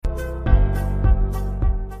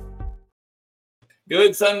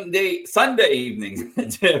Good Sunday evening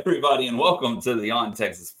to everybody, and welcome to the On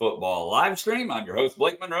Texas Football live stream. I'm your host,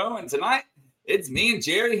 Blake Monroe, and tonight it's me and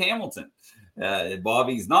Jerry Hamilton.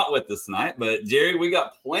 Bobby's not with us tonight, but Jerry, we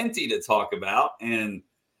got plenty to talk about, and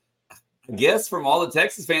I guess from all the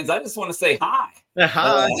Texas fans, I just want to say hi.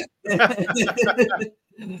 Hi.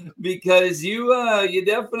 Because you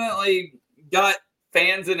definitely got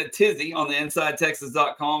fans in a tizzy on the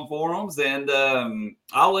InsideTexas.com forums, and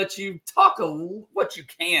I'll let you talk what you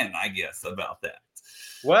can, I guess, about that.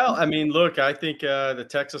 Well, I mean, look, I think the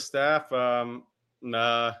Texas staff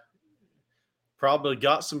probably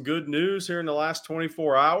got some good news here in the last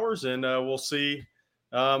 24 hours, and we'll see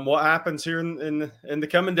what happens here in the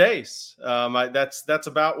coming days. That's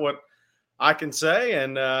about what I can say.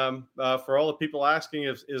 And for all the people asking,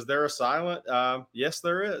 is there a silent? Yes,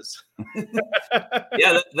 there is.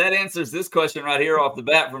 Yeah, that answers this question right here off the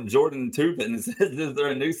bat from Jordan Tupin. Is there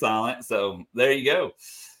a new silent? So there you go.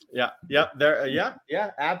 Yeah,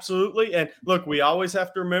 absolutely. And look, we always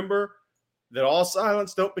have to remember that all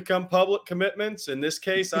silence don't become public commitments. In this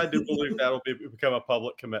case, I do believe that'll become a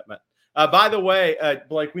public commitment. By the way,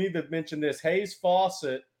 Blake, we need to mention this. Hayes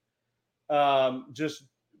Fawcett just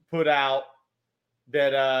put out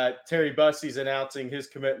that Terry Bussey's announcing his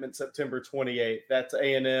commitment September 28th. That's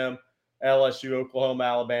A&M, LSU, Oklahoma,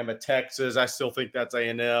 Alabama, Texas. I still think that's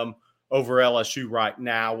A&M over LSU right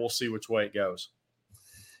now. We'll see which way it goes.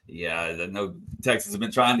 Yeah, I know Texas has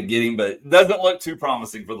been trying to get him, but it doesn't look too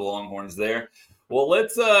promising for the Longhorns there. Well,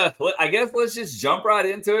 I guess let's just jump right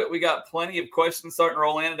into it. We got plenty of questions starting to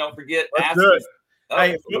roll in. And don't forget,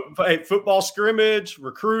 hey, football scrimmage,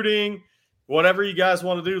 recruiting, whatever you guys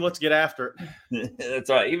want to do, let's get after it.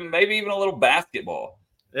 That's right. Maybe even a little basketball.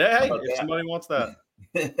 Yeah, hey, if somebody wants that.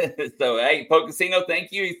 So, hey, Poke Casino,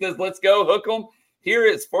 thank you. He says, let's go, hook 'em. Here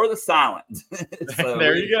is for the silent. So,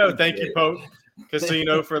 there you go. Thank you, Poke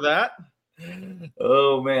Casino, for that.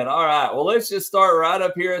 Oh, man. All right. Well, let's just start right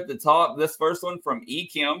up here at the top. This first one from E.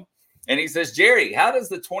 Kim. And he says, Jerry, how does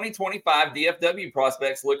the 2025 DFW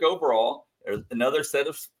prospects look overall? There's another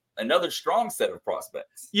strong set of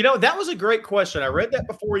prospects. You know, that was a great question. I read that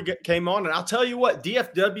before we came on, and I'll tell you what,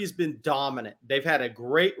 DFW has been dominant. They've had a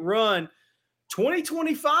great run.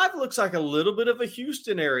 2025 looks like a little bit of a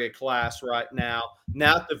Houston area class right now.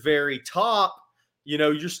 Now at the very top, you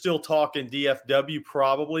know, you're still talking DFW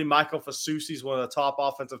probably. Michael Fasusi is one of the top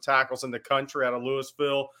offensive tackles in the country out of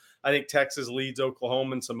Louisville. I think Texas leads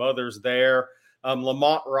Oklahoma and some others there.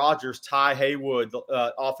 Lamont Rogers, Ty Haywood,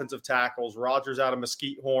 offensive tackles. Rogers out of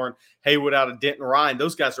Mesquite Horn, Haywood out of Denton Ryan.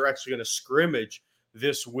 Those guys are actually going to scrimmage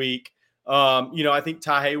this week. I think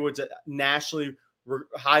Ty Haywood's a nationally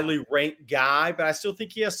highly ranked guy, but I still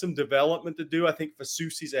think he has some development to do. I think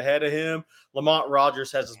Fasusi's ahead of him. Lamont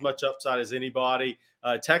Rogers has as much upside as anybody.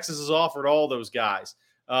 Texas has offered all those guys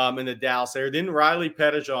in the Dallas area. Then Riley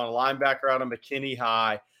Pettijohn, a linebacker out of McKinney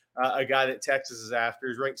High, a guy that Texas is after.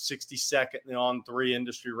 He's ranked 62nd in the On3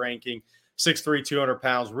 industry ranking, 6'3", 200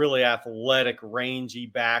 pounds, really athletic, rangy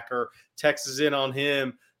backer. Texas in on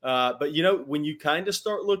him. But, you know, when you kind of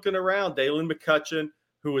start looking around, Dalen McCutcheon,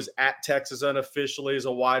 who was at Texas unofficially as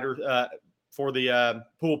a wider for the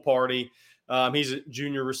pool party. He's a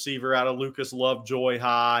junior receiver out of Lucas Lovejoy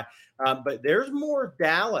High. But there's more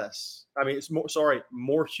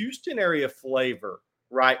more Houston area flavor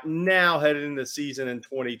right now headed into the season in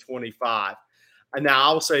 2025. And now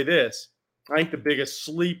I'll say this. I think the biggest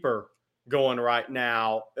sleeper going right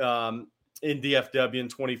now in DFW in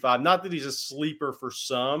 25, not that he's a sleeper for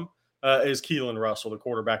some, is Keelan Russell, the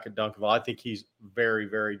quarterback at Duncanville. I think he's very,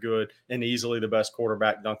 very good and easily the best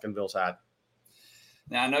quarterback Duncanville's had.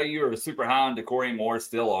 Now, I know you were super high on DeCorey Moore,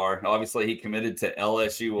 still are. Obviously, he committed to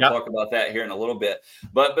LSU. We'll talk about that here in a little bit.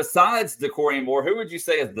 But besides DeCorey Moore, who would you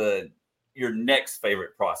say is your next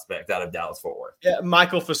favorite prospect out of Dallas-Fort Worth? Yeah,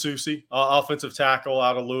 Michael Fasusi, offensive tackle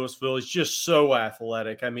out of Louisville. He's just so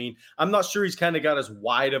athletic. I mean, I'm not sure he's kind of got as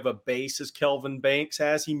wide of a base as Kelvin Banks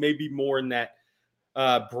has. He may be more in that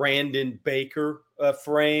Brandon Baker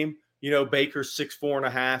frame. You know, Baker's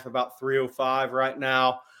 6'4.5", about 305 right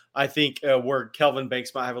now. I think where Kelvin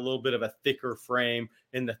Banks might have a little bit of a thicker frame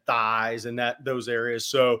in the thighs and those areas.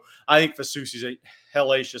 So I think Fasusi's a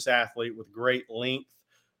hellacious athlete with great length.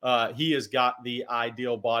 He has got the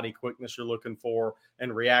ideal body quickness you're looking for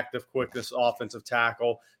and reactive quickness offensive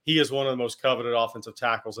tackle. He is one of the most coveted offensive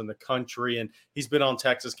tackles in the country, and he's been on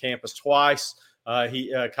Texas campus twice.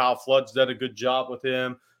 Kyle Flood's done a good job with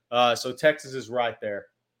him. So Texas is right there.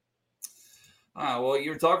 Well,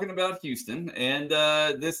 you're talking about Houston, and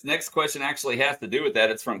this next question actually has to do with that.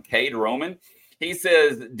 It's from Cade Roman. He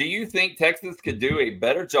says, do you think Texas could do a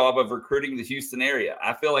better job of recruiting the Houston area?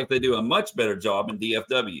 I feel like they do a much better job in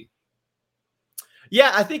DFW.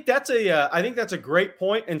 Yeah, I think that's a great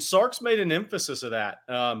point, and Sark's made an emphasis of that.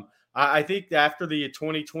 I think after the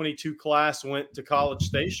 2022 class went to College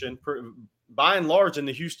Station, by and large in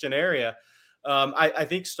the Houston area, I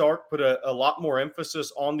think Stark put a lot more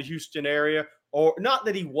emphasis on the Houston area, or not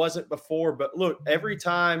that he wasn't before, but look, every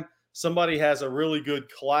time somebody has a really good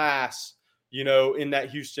class, in that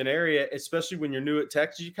Houston area, especially when you're new at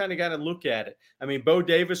Texas, you kind of got to look at it. I mean, Bo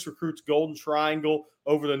Davis recruits Golden Triangle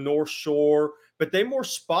over the North Shore, but they more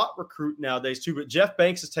spot recruit nowadays too. But Jeff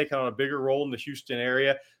Banks has taken on a bigger role in the Houston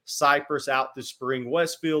area. Cypress out this spring,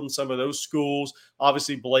 Westfield, and some of those schools.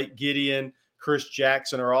 Obviously, Blake Gideon, Chris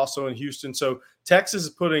Jackson are also in Houston. So Texas is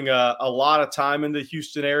putting a lot of time in the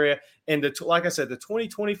Houston area. And like I said, the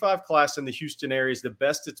 2025 class in the Houston area is the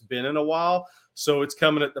best it's been in a while. So it's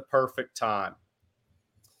coming at the perfect time.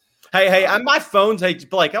 Hey, my phone's, hey,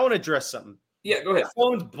 Blake, I want to address something. Yeah, go ahead. My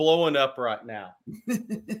phone's blowing up right now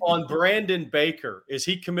on Brandon Baker. Is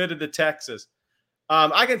he committed to Texas?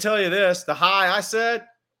 I can tell you this. The high I said,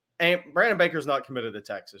 Brandon Baker's not committed to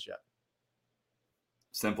Texas yet.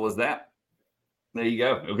 Simple as that. There you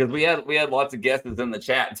go. Because we had lots of guesses in the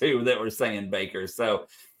chat, too, that were saying Baker. So,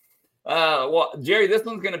 well, Jerry, this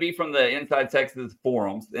one's going to be from the Inside Texas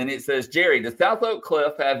forums. And it says, Jerry, does South Oak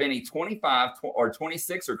Cliff have any 25 or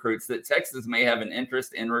 26 recruits that Texas may have an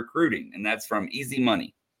interest in recruiting? And that's from Easy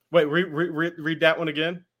Money. Wait, read that one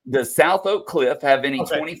again. Does South Oak Cliff have any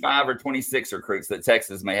 25 or 26 recruits that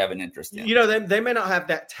Texas may have an interest in? They may not have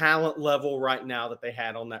that talent level right now that they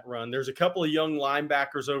had on that run. There's a couple of young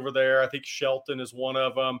linebackers over there. I think Shelton is one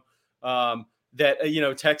of them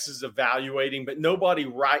that, Texas is evaluating, but nobody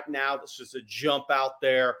right now that's just a jump out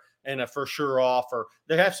there and a for sure offer.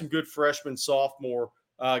 They have some good freshman, sophomore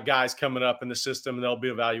guys coming up in the system, and they'll be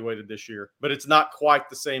evaluated this year. But it's not quite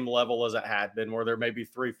the same level as it had been, where there may be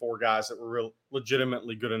 3-4 guys that were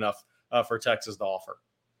legitimately good enough for Texas to offer.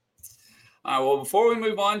 All right, well, before we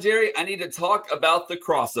move on, Jerry, I need to talk about the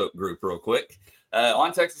Cross Oak Group real quick.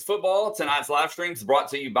 On Texas Football, tonight's live stream is brought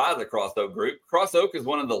to you by the Cross Oak Group. Cross Oak is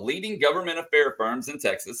one of the leading government affair firms in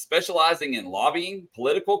Texas, specializing in lobbying,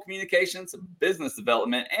 political communications, business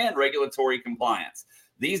development, and regulatory compliance.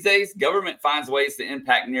 These days, government finds ways to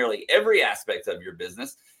impact nearly every aspect of your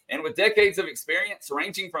business. And with decades of experience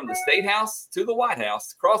ranging from the State House to the White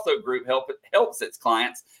House, Cross Oak Group helps its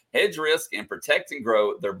clients hedge risk and protect and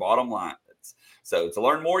grow their bottom lines. So to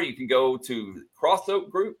learn more, you can go to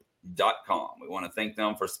crossoakgroup.com. We want to thank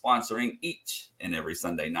them for sponsoring each and every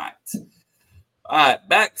Sunday night. All right,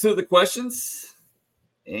 back to the questions.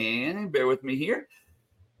 And bear with me here.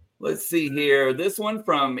 Let's see here. This one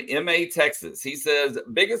from MA Texas. He says,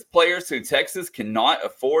 biggest players who Texas cannot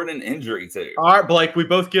afford an injury to. All right, Blake, we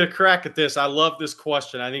both get a crack at this. I love this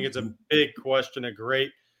question. I think it's a big question, a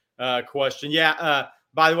great question. Yeah,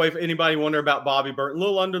 by the way, if anybody wonder about Bobby Burton, a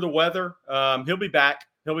little under the weather, he'll be back.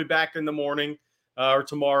 He'll be back in the morning or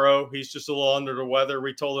tomorrow. He's just a little under the weather.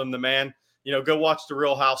 We told him, the man, go watch The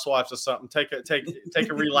Real Housewives or something. Take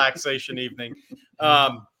a relaxation evening.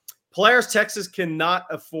 Players Texas cannot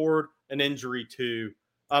afford an injury to.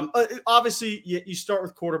 Obviously, you start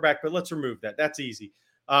with quarterback, but let's remove that. That's easy.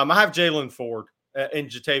 I have Jalen Ford and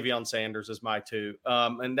Jatavion Sanders as my two,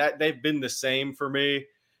 and that they've been the same for me.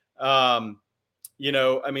 Look,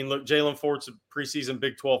 Jalen Ford's a preseason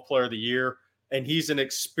Big 12 Player of the Year, and he's an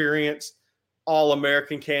experienced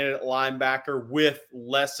All-American candidate linebacker with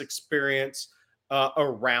less experience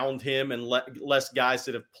around him and less guys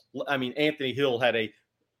that have. Anthony Hill had a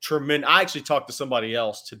tremendous. I actually talked to somebody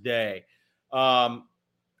else today that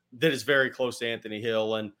is very close to Anthony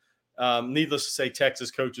Hill, and needless to say,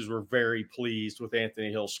 Texas coaches were very pleased with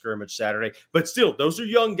Anthony Hill's scrimmage Saturday. But still, those are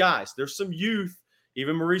young guys. There's some youth.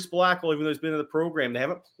 Even Maurice Blackwell, even though he's been in the program, they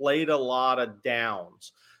haven't played a lot of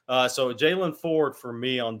downs. So Jalen Ford for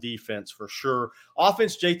me on defense for sure.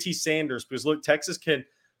 Offense, JT Sanders, because look, Texas can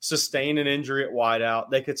sustain an injury at wideout.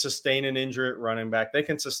 They could sustain an injury at running back. They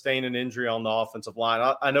can sustain an injury on the offensive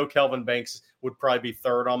line. I know Kelvin Banks would probably be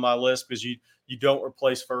third on my list because you don't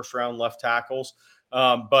replace first-round left tackles.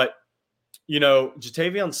 But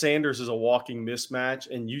Jatavion Sanders is a walking mismatch,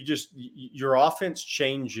 and your offense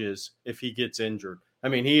changes if he gets injured.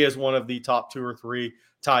 He is one of the top 2 or 3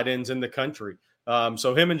 tight ends in the country.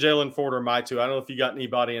 So him and Jalen Ford are my two. I don't know if you got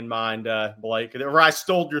anybody in mind, Blake, or I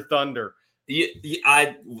stole your thunder.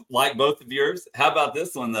 I like both of yours. How about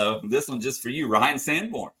this one, though? This one just for you, Ryan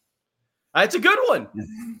Sanborn. It's a good one.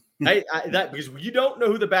 Hey, because you don't know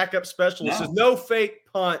who the backup specialist is. No fake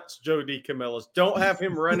punts, Joe DeCamillis. Don't have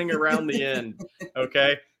him running around the end,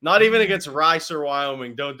 okay? Not even against Rice or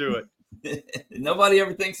Wyoming. Don't do it. Nobody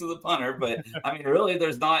ever thinks of the punter, but, I mean, really,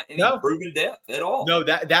 there's not any proven depth at all. No,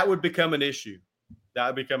 that would become an issue. That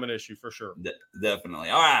would become an issue for sure.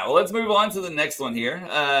 Definitely. All right, well, let's move on to the next one here.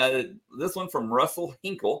 This one from Russell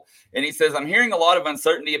Hinkle, and he says, I'm hearing a lot of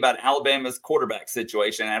uncertainty about Alabama's quarterback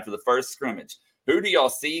situation after the first scrimmage. Who do y'all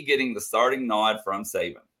see getting the starting nod from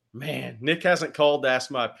Saban? Man, Nick hasn't called to ask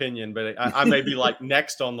my opinion, but I may be like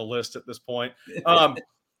next on the list at this point.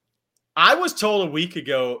 I was told a week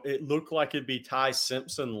ago it looked like it'd be Ty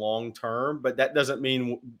Simpson long term, but that doesn't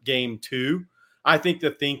mean game 2. I think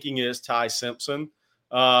the thinking is Ty Simpson,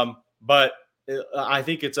 but I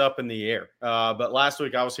think it's up in the air. But last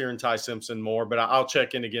week I was hearing Ty Simpson more, but I'll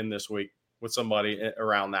check in again this week with somebody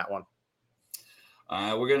around that one.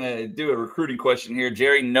 We're going to do a recruiting question here.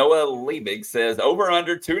 Jerry Noah Liebig says, over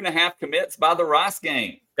under 2.5 commits by the Rice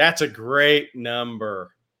game. That's a great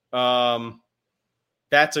number. I'm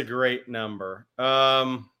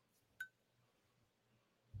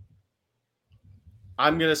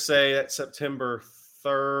going to say that's September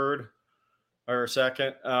 3rd or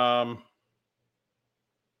 2nd. I'm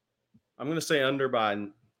going to say under by a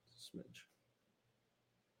smidge.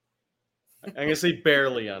 I'm going to say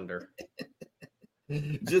barely under.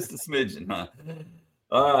 Just a smidgen, huh?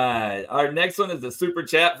 All right. Our next one is a super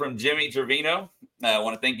chat from Jimmy Trevino. I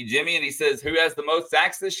want to thank you, Jimmy. And he says, who has the most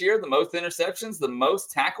sacks this year, the most interceptions, the most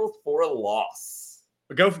tackles for a loss?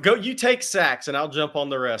 Go. You take sacks, and I'll jump on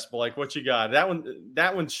the rest. Blake, what you got?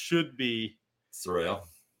 That one should be Sorrell.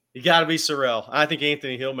 You got to be Sorrell. I think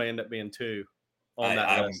Anthony Hill may end up being 2 on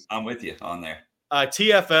that list. I'm with you on there.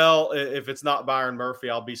 TFL, if it's not Byron Murphy,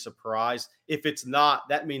 I'll be surprised. If it's not,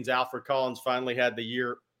 that means Alfred Collins finally had the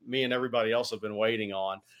year me and everybody else have been waiting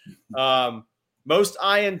on. Most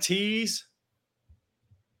INTs,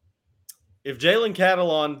 if Jalen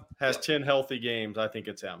Catalon has 10 healthy games, I think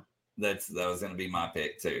it's him. That was going to be my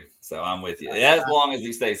pick too. So I'm with you. As long as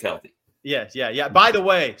he stays healthy. Yeah. By the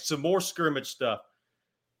way, some more scrimmage stuff.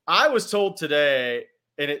 I was told today,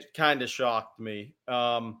 and it kind of shocked me,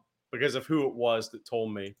 because of who it was that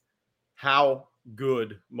told me how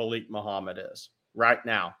good Malik Muhammad is right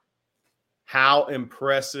now, how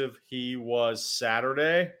impressive he was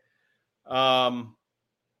Saturday. That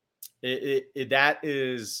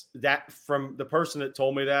from the person that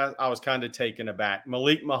told me that, I was kind of taken aback.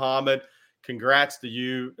 Malik Muhammad, congrats to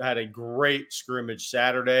you. Had a great scrimmage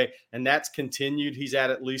Saturday, and that's continued. He's had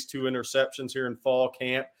at least 2 interceptions here in fall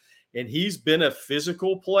camp, and he's been a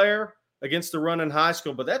physical player against the run in high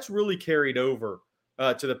school, but that's really carried over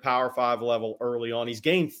to the Power 5 level early on. He's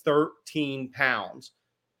gained 13 pounds,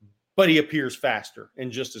 but he appears faster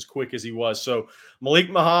and just as quick as he was. So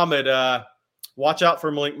Malik Muhammad, watch out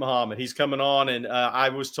for Malik Muhammad. He's coming on, and I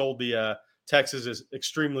was told the Texas is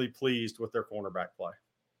extremely pleased with their cornerback play.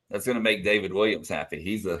 That's going to make David Williams happy.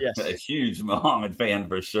 He's a huge Muhammad fan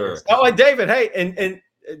for sure. Oh, and David, hey, and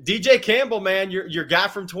DJ Campbell, man, your guy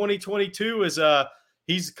from 2022 is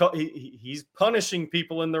he's punishing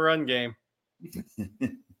people in the run game.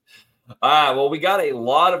 All right, well, we got a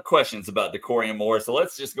lot of questions about DeCorian Moore, so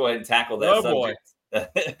let's just go ahead and tackle that subject.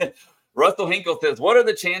 Boy. Russell Hinkle says, what are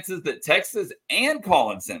the chances that Texas and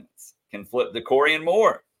Colin Simmons can flip DeCorian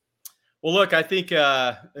Moore? Well, look, I think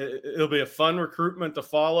it'll be a fun recruitment to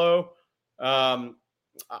follow.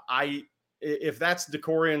 If that's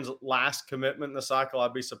DeCorian's last commitment in the cycle,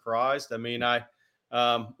 I'd be surprised. I mean,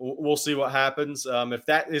 we'll see what happens. If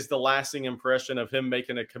that is the lasting impression of him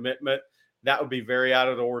making a commitment, that would be very out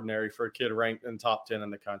of the ordinary for a kid ranked in top 10 in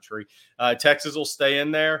the country. Texas will stay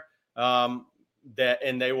in there, and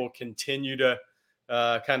they will continue to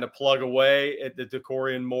kind of plug away at the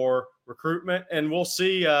DeCorian Moore recruitment, and we'll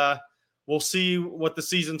see what the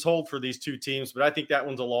seasons hold for these two teams. But I think that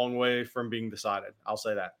one's a long way from being decided. I'll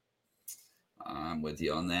say that. I'm with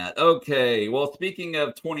you on that. Okay. Well, speaking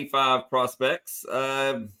of 25 prospects,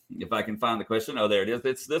 if I can find the question. Oh, there it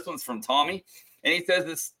is. This one's from Tommy. And he says,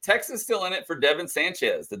 is Texas still in it for Devin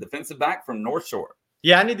Sanchez, the defensive back from North Shore?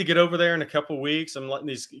 Yeah, I need to get over there in a couple of weeks. I'm letting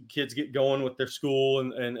these kids get going with their school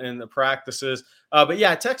and the practices. But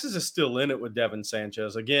yeah, Texas is still in it with Devin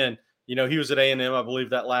Sanchez. Again, he was at A&M, I believe,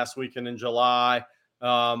 that last weekend in July.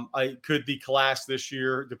 Could the class this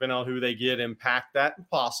year, depending on who they get, impact that?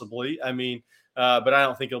 Possibly. I mean, but I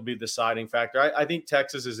don't think it'll be the deciding factor. I think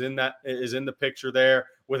Texas is in the picture there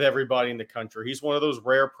with everybody in the country. He's one of those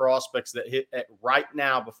rare prospects that hit at right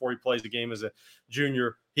now before he plays the game as a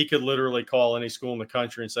junior. He could literally call any school in the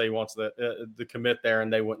country and say he wants the commit there,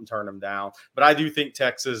 and they wouldn't turn him down. But I do think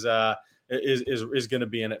Texas is going to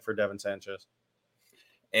be in it for Devin Sanchez.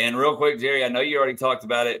 And real quick, Jerry, I know you already talked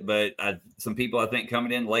about it, but some people I think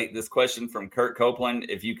coming in late. This question from Kurt Copeland.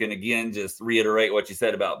 If you can again just reiterate what you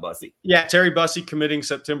said about Bussey. Yeah, Terry Bussey committing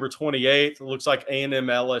September 28th. It looks like A&M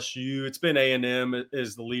LSU. It's been A&M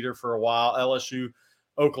is the leader for a while. LSU,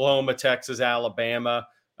 Oklahoma, Texas, Alabama.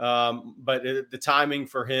 But the timing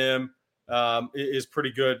for him is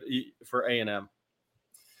pretty good for A&M.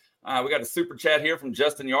 We got a super chat here from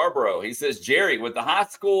Justin Yarborough. He says, Jerry, with the high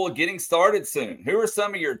school getting started soon, who are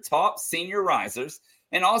some of your top senior risers?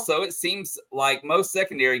 And also, it seems like most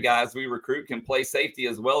secondary guys we recruit can play safety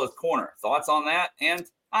as well as corner. Thoughts on that? And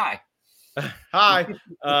hi. Hi.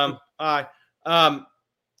 Hi.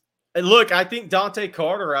 Look, I think Dante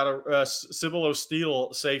Carter out of Cibolo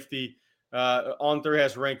Steel safety on 3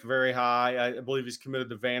 has ranked very high. I believe he's committed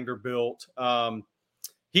to Vanderbilt.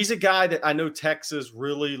 He's a guy that I know Texas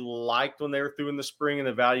really liked when they were through in the spring, and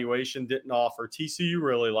evaluation didn't offer. TCU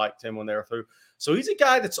really liked him when they were through. So he's a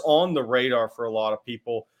guy that's on the radar for a lot of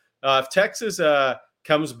people. If Texas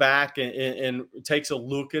comes back and takes a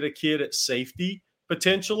look at a kid at safety,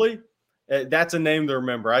 potentially, that's a name to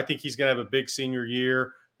remember. I think he's going to have a big senior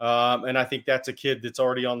year, and I think that's a kid that's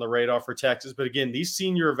already on the radar for Texas. But again, these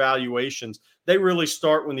senior evaluations, they really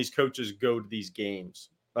start when these coaches go to these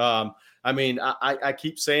games. I mean, I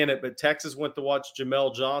keep saying it, but Texas went to watch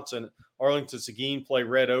Jamel Johnson, Arlington Seguin play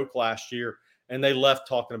Red Oak last year, and they left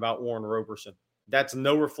talking about Warren Roberson. That's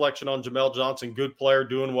no reflection on Jamel Johnson, good player,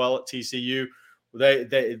 doing well at TCU.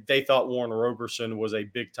 They thought Warren Roberson was a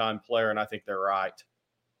big-time player, and I think they're right.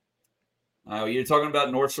 You're talking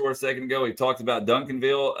about North Shore a second ago. We talked about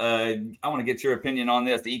Duncanville. I want to get your opinion on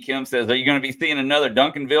this. E. Kim says, are you going to be seeing another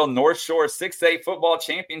Duncanville North Shore 6A football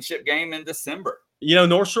championship game in December?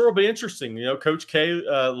 North Shore will be interesting. Coach K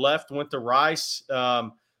left, went to Rice.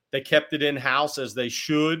 They kept it in-house as they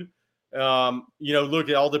should. Look,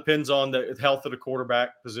 it all depends on the health of the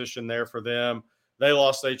quarterback position there for them. They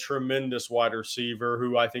lost a tremendous wide receiver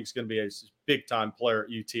who I think is going to be a big-time player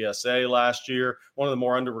at UTSA last year, one of the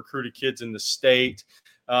more under-recruited kids in the state.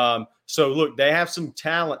 So, look, they have some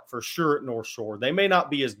talent for sure at North Shore. They may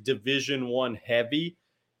not be as Division I heavy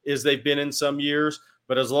as they've been in some years,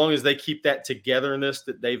 but as long as they keep that togetherness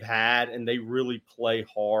that they've had and they really play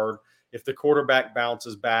hard, if the quarterback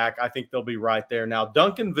bounces back, I think they'll be right there. Now,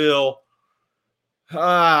 Duncanville,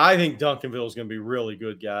 I think Duncanville is going to be really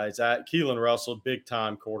good, guys. Keelan Russell,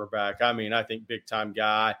 big-time quarterback. I think big-time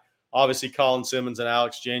guy. Obviously, Colin Simmons and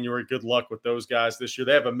Alex January, good luck with those guys this year.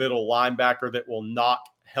 They have a middle linebacker that will knock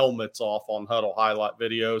helmets off on huddle highlight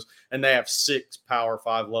videos, and they have 6 Power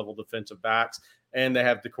 5 level defensive backs. And they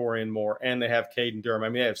have DeCorian Moore, and they have Caden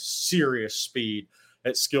Durham. They have serious speed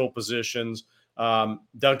at skill positions.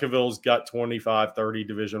 Duncanville's got 25, 30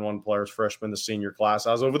 Division I players, freshmen, the senior class.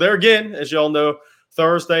 I was over there again, as y'all know,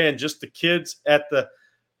 Thursday, and just the kids at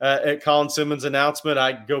Colin Simmons' announcement,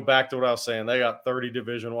 I go back to what I was saying. They got 30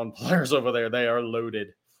 Division I players over there. They are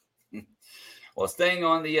loaded. Well, staying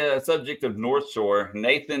on the subject of North Shore,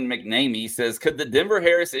 Nathan McNamee says, could the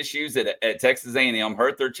Denver-Harris issues at Texas A&M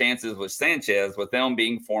hurt their chances with Sanchez with them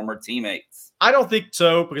being former teammates? I don't think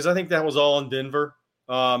so, because I think that was all on Denver.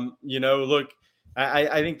 Look,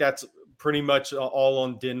 I think that's pretty much all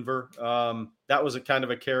on Denver. That was a kind of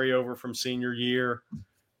a carryover from senior year.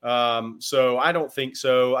 So I don't think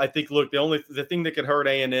so. I think, look, the thing that could hurt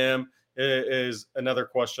A&M is another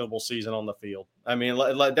questionable season on the field.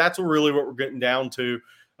 That's really what we're getting down to.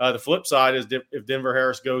 The flip side is if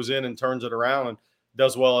Denver-Harris goes in and turns it around and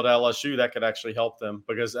does well at LSU, that could actually help them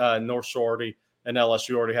because North Shore and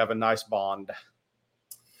LSU already have a nice bond.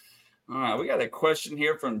 All right, we got a question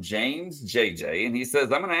here from James JJ, and he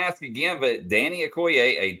says, I'm going to ask again, but Danny Okoye,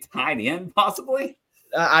 a tight end possibly?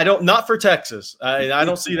 Not for Texas. I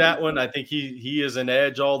don't see that one. I think he is an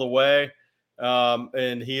edge all the way.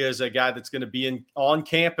 And he is a guy that's going to be on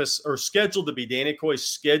campus or scheduled to be. Danny Okoye is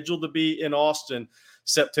scheduled to be in Austin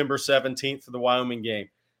September 17th for the Wyoming game.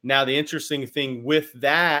 Now, the interesting thing with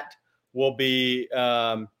that will be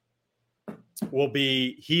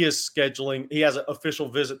he has an official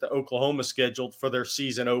visit to Oklahoma scheduled for their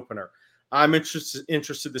season opener. I'm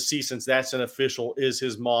interested to see, since that's an official, is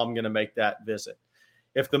his mom going to make that visit?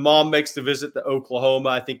 If the mom makes the visit to Oklahoma,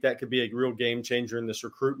 I think that could be a real game changer in this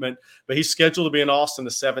recruitment. But he's scheduled to be in Austin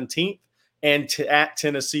the 17th and at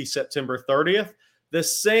Tennessee September 30th. The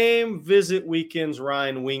same visit weekends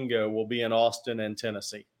Ryan Wingo will be in Austin and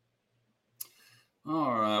Tennessee.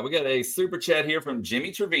 All right. We got a super chat here from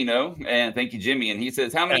Jimmy Trevino. And thank you, Jimmy. And he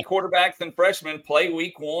says, how many quarterbacks and freshmen play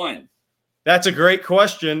week 1? That's a great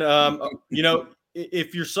question.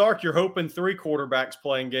 If you're Sark, you're hoping 3 quarterbacks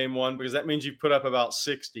playing game 1 because that means you put up about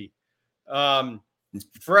 60. True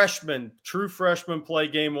freshman play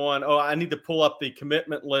game one. Oh, I need to pull up the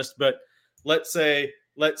commitment list, but let's say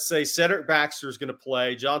Cedric Baxter is going to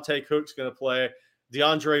play. Jonte Cook's going to play.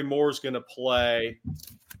 DeAndre Moore's going to play.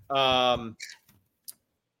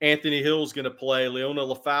 Anthony Hill's going to play. Leona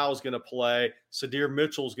Lafau's going to play. Sadir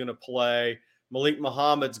Mitchell's going to play. Malik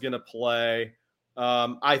Muhammad's going to play.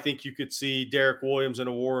 I think you could see Derek Williams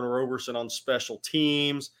and Warren Roberson on special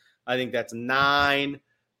teams. I think that's 9.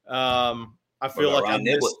 I feel like Ryan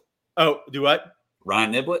Niblett. Oh, do what?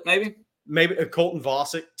 Ryan Niblett, maybe? Maybe Colton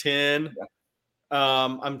Vosick, 10. Yeah.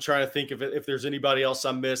 I'm trying to think if there's anybody else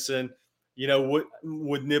I'm missing. Would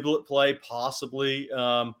Niblett play? Possibly.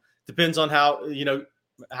 Depends on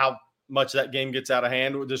how much that game gets out of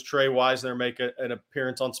hand. Does Trey Wisner make an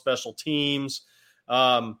appearance on special teams?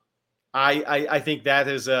 I think that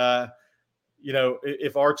is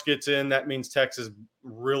if Arch gets in, that means Texas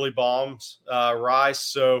really bombs Rice.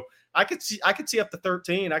 So I could see up to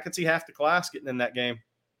 13. I could see half the class getting in that game.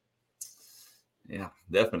 Yeah,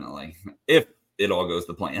 definitely. If it all goes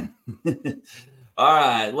to plan. All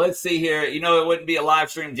right, let's see here. It wouldn't be a live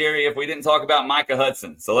stream, Jerry, if we didn't talk about Micah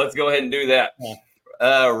Hudson. So let's go ahead and do that.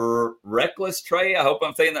 Reckless Trey, I hope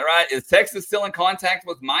I'm saying that right. Is Texas still in contact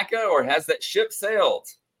with Micah, or has that ship sailed?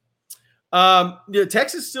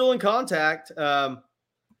 Texas still in contact.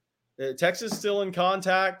 Texas still in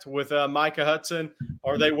contact with Micah Hudson.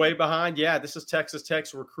 Are they way behind? Yeah, this is Texas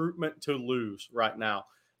Tech's recruitment to lose right now.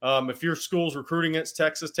 If your school's recruiting against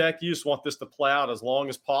Texas Tech, you just want this to play out as long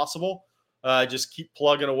as possible. Just keep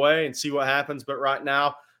plugging away and see what happens. But right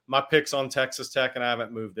now, my pick's on Texas Tech, and I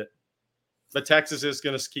haven't moved it. But Texas is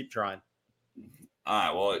going to keep trying. All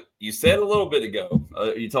right. Well, you said a little bit ago,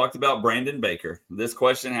 you talked about Brandon Baker. This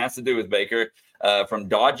question has to do with Baker from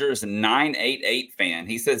Dodgers 988 fan.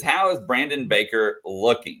 He says, how is Brandon Baker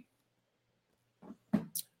looking?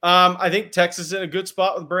 I think Texas is in a good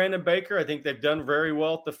spot with Brandon Baker. I think they've done very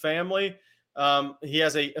well with the family. He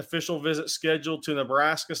has an official visit scheduled to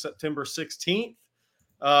Nebraska September 16th.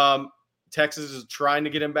 Texas is trying to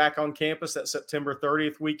get him back on campus that September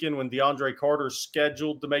 30th weekend when DeAndre Carter is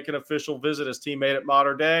scheduled to make an official visit as teammate at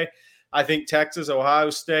Mater Dei. I think Texas, Ohio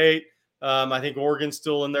State, I think Oregon's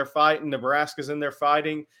still in there fighting. Nebraska's in there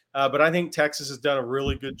fighting. But I think Texas has done a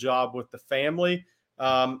really good job with the family.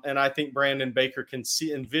 And I think Brandon Baker can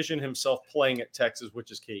envision himself playing at Texas,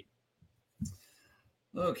 which is key.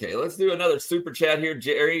 Okay, let's do another super chat here,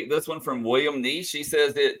 Jerry. This one from William Niche. He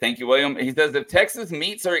says thank you, William. He says, if Texas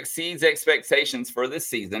meets or exceeds expectations for this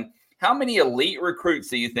season, how many elite recruits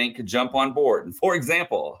do you think could jump on board? For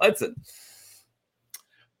example, Hudson.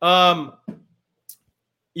 I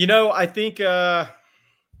think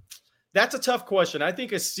that's a tough question. I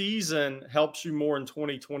think a season helps you more in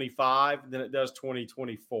 2025 than it does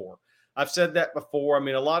 2024. I've said that before. I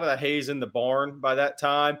mean, a lot of the hay's in the barn by that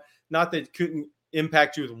time. Not that it couldn't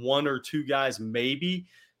impact you with 1 or 2 guys, maybe.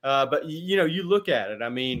 But, you look at it. I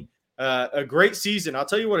mean, a great season. I'll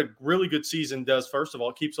tell you what a really good season does. First of all,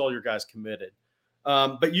 it keeps all your guys committed.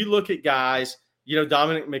 But you look at guys,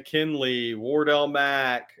 Dominic McKinley, Wardell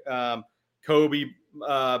Mack, Kobe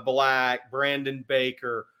Black, Brandon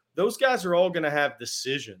Baker. Those guys are all going to have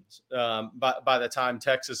decisions by the time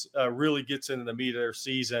Texas really gets into the meat of their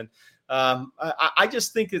season. I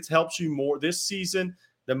just think it helps you more this season.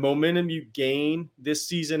 The momentum you gain this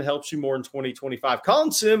season helps you more in 2025.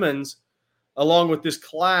 Colin Simmons, along with this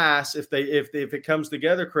class, if it comes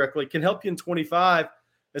together correctly, can help you in 25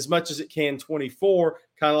 as much as it can 24,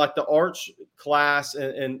 kind of like the Arch class,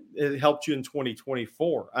 and it helped you in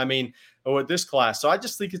 2024. I mean, with this class. So I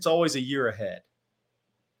just think it's always a year ahead.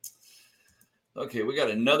 Okay, we got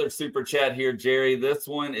another super chat here, Jerry. This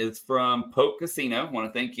one is from Poke Casino. I want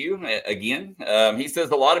to thank you again. He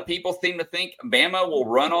says, a lot of people seem to think Bama will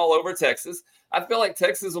run all over Texas. I feel like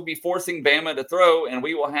Texas will be forcing Bama to throw, and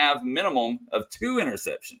we will have minimum of 2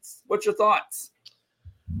 interceptions. What's your thoughts?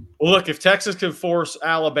 Well, look, if Texas can force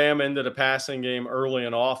Alabama into the passing game early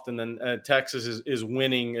and often, then Texas is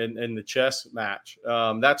winning in the chess match.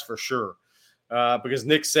 That's for sure. Because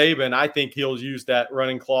Nick Saban, I think he'll use that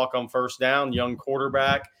running clock on first down, young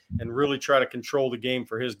quarterback, and really try to control the game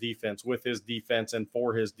for his defense, with his defense and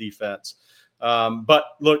for his defense. But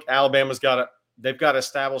look, Alabama's they've got to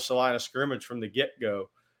establish the line of scrimmage from the get-go.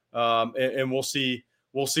 And we'll see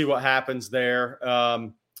what happens there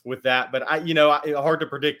with that. But hard to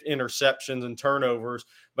predict interceptions and turnovers,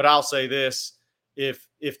 but I'll say this. If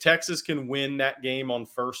Texas can win that game on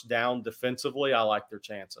first down defensively, I like their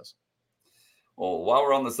chances. Well, while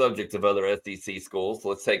we're on the subject of other SEC schools,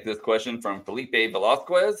 let's take this question from Felipe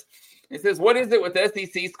Velasquez. It says, what is it with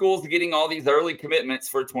SEC schools getting all these early commitments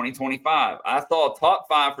for 2025? I saw top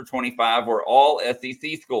 5 for 25 were all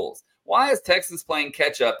SEC schools. Why is Texas playing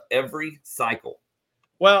catch up every cycle?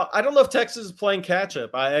 Well, I don't know if Texas is playing catch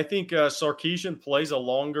up. I think Sarkisian plays a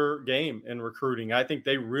longer game in recruiting. I think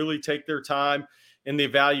they really take their time in the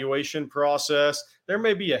evaluation process. There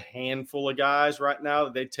may be a handful of guys right now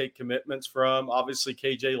that they take commitments from. Obviously,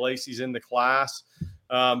 KJ Lacey's in the class.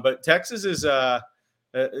 But Texas is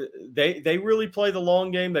they really play the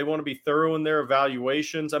long game. They want to be thorough in their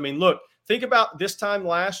evaluations. I mean, look, think about this time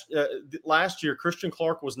last year. Christian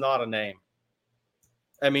Clark was not a name.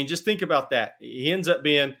 I mean, just think about that. He ends up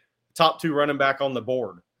being top 2 running back on the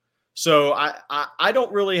board. So I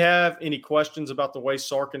don't really have any questions about the way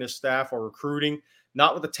Sark and his staff are recruiting,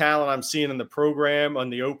 not with the talent I'm seeing in the program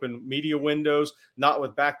on the open media windows, not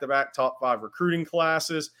with back-to-back top 5 recruiting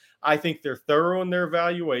classes. I think they're thorough in their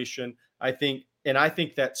evaluation. I think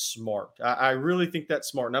that's smart. I really think that's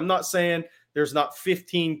smart. And I'm not saying there's not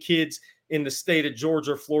 15 kids in the state of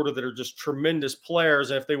Georgia or Florida that are just tremendous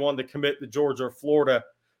players. And if they wanted to commit to Georgia or Florida,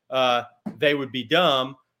 they would be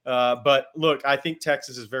dumb. But look, I think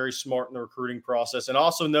Texas is very smart in the recruiting process. And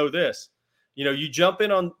also know this, you jump in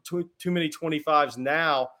on too many 25s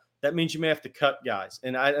now, that means you may have to cut guys.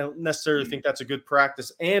 And I don't necessarily think that's a good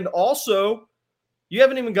practice. And also, you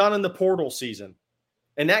haven't even gone in the portal season.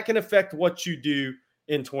 And that can affect what you do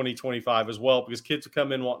in 2025 as well, because kids will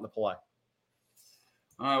come in wanting to play.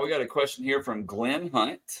 We got a question here from Glenn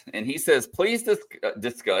Hunt, and he says, please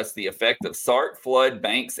discuss the effect of Sark, Flood,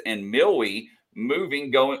 Banks, and Milwee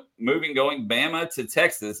moving going Bama to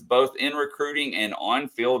Texas, both in recruiting and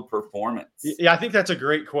on-field performance. Yeah, I think that's a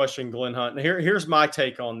great question, Glenn Hunt. And here's my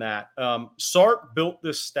take on that. Sark built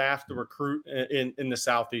this staff to recruit in the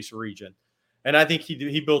Southeast region, and I think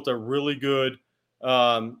he built a really good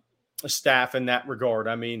staff in that regard.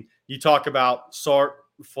 I mean, you talk about Sark,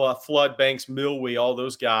 Flood, Banks, Milwee, all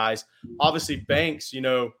those guys. Obviously, Banks,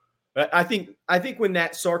 I think when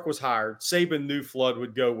that Sark was hired, Saban knew Flood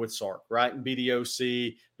would go with Sark, right? And be the OC,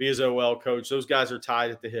 be his OL coach. Those guys are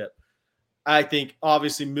tied at the hip. I think,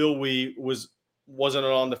 obviously, Milwee wasn't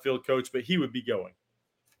an on-the-field coach, but he would be going.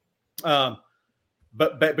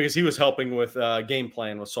 But because he was helping with game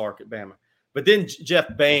plan with Sark at Bama. But then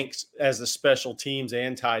Jeff Banks as the special teams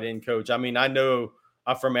and tight end coach. I mean, I know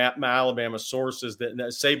from my Alabama sources that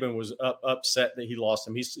Saban was upset that he lost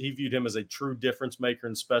him. He viewed him as a true difference maker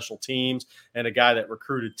in special teams and a guy that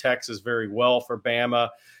recruited Texas very well for Bama.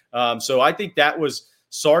 So I think that was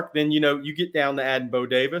Sark. Then, you get down to adding Bo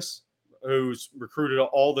Davis, who's recruited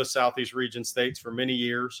all the Southeast region states for many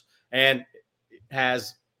years and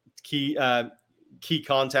has key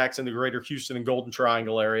contacts in the greater Houston and Golden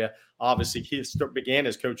Triangle area. Obviously, he began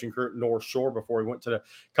his coaching career at North Shore before he went to the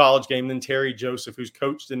college game. Then Terry Joseph, who's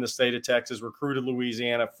coached in the state of Texas, recruited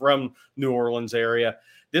Louisiana from New Orleans area.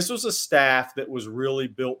 This was a staff that was really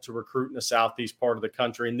built to recruit in the southeast part of the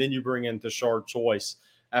country. And then you bring in Tashard Choice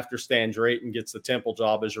after Stan Drayton gets the Temple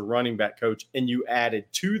job as your running back coach. And you added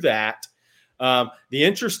to that the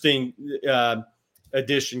interesting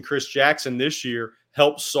addition, Chris Jackson this year,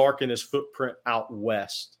 helped Sark in his footprint out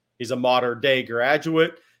west. He's a modern-day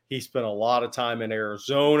graduate. He spent a lot of time in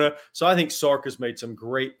Arizona. So I think Sark has made some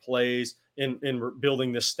great plays in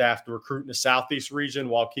building this staff to recruit in the Southeast region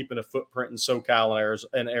while keeping a footprint in SoCal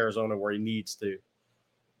and Arizona where he needs to.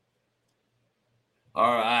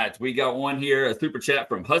 All right. We got one here, a super chat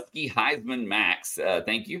from Husky Heisman Max.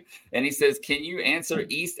 Thank you. And he says, can you answer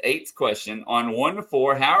East 8's question on 1 to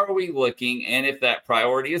 4? How are we looking? And if that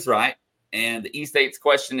priority is right. And the East 8's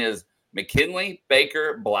question is, McKinley,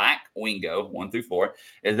 Baker, Black, Wingo, 1 through 4.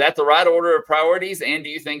 Is that the right order of priorities? And do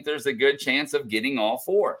you think there's a good chance of getting all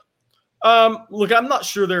 4? Look, I'm not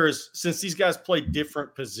sure there is, since these guys play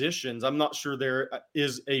different positions, I'm not sure there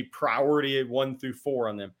is a priority at 1 through 4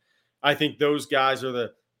 on them. I think those guys are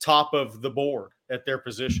the top of the board at their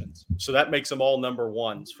positions. So that makes them all number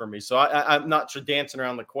ones for me. So I'm not sure dancing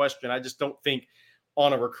around the question. I just don't think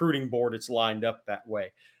on a recruiting board it's lined up that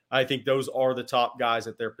way. I think those are the top guys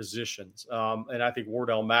at their positions. And I think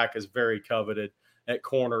Wardell Mack is very coveted at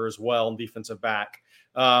corner as well and defensive back.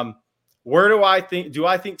 Where do I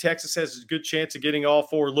think Texas has a good chance of getting all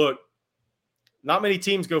 4? Look, not many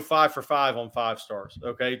teams go 5 for 5 on 5 stars.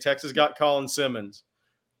 Okay. Texas got Colin Simmons.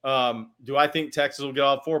 Do I think Texas will get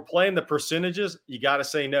all 4? Playing the percentages, you got to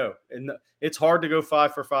say no. And it's hard to go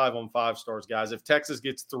 5 for 5 on 5 stars, guys. If Texas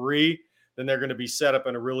gets 3, then they're going to be set up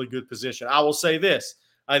in a really good position. I will say this.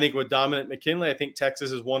 I think with Dominic McKinley, I think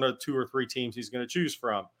Texas is 1 or 2 or 3 teams he's going to choose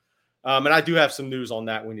from. And I do have some news on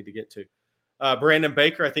that we need to get to. Brandon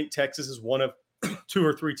Baker, I think Texas is 1 of 2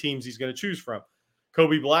 or 3 teams he's going to choose from.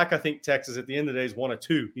 Kobe Black, I think Texas at the end of the day is one of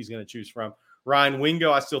two he's going to choose from. Ryan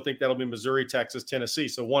Wingo, I still think that'll be Missouri, Texas, Tennessee.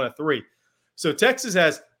 So one of three. So Texas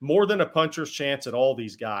has more than a puncher's chance at all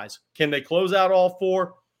these guys. Can they close out all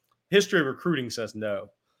four? History of recruiting says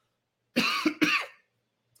no.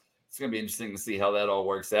 It's going to be interesting to see how that all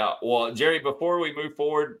works out. Well, Jerry, before we move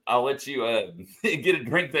forward, I'll let you get a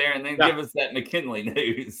drink there and then give us that McKinley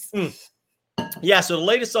news. Yeah, so the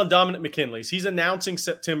latest on Dominic McKinley's. He's announcing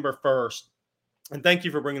September 1st. And thank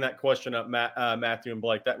you for bringing that question up, Matthew and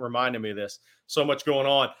Blake. That reminded me of this. So much going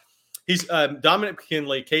on. He's Dominic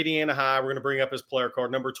McKinley, Acadiana High. We're going to bring up his player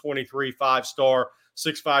card, number 23, 5-star,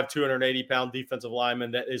 6'5", 280-pound defensive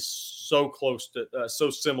lineman that is so close to, so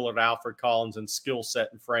similar to Alfred Collins in skill set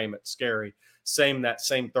and frame. It's scary. That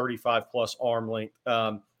same 35-plus arm length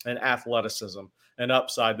and athleticism and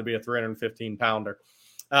upside to be a 315-pounder.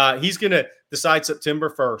 He's going to decide September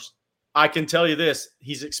 1st. I can tell you this.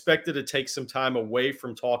 He's expected to take some time away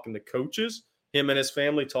from talking to coaches, him and his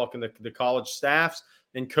family, talking to the college staffs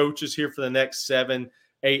and coaches here for the next 7,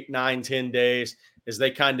 8, 9, 10 days as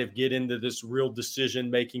they kind of get into this real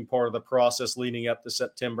decision-making part of the process leading up to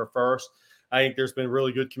September 1st. I think there's been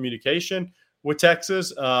really good communication with Texas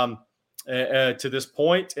to this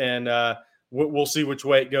point, and we'll see which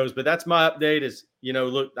way it goes. But that's my update is,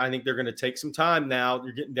 look, I think they're going to take some time now.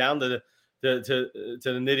 You're getting down to the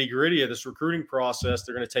nitty-gritty of this recruiting process.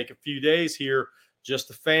 They're going to take a few days here, just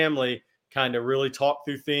the family, kind of really talk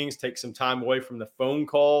through things, take some time away from the phone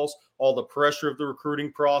calls, all the pressure of the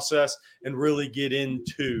recruiting process, and really get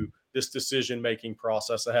into this decision-making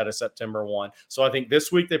process ahead of September 1. So I think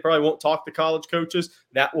this week they probably won't talk to college coaches.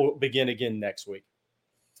 That will begin again next week.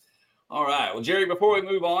 All right. Well, Jerry, before we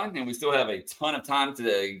move on, and we still have a ton of time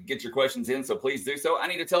to get your questions in, so please do so. I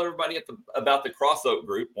need to tell everybody about the Cross Oak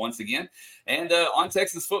Group once again. And On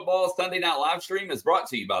Texas Football Sunday Night Livestream is brought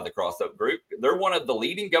to you by the Cross Oak Group. They're one of the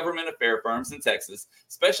leading government affair firms in Texas,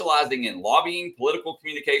 specializing in lobbying, political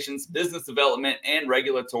communications, business development, and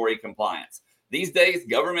regulatory compliance. These days,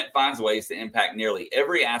 government finds ways to impact nearly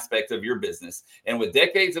every aspect of your business. And with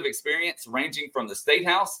decades of experience ranging from the State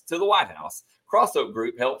House to the White House, Cross Oak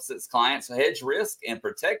Group helps its clients hedge risk and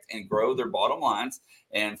protect and grow their bottom lines.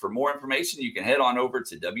 And for more information, you can head on over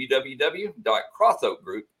to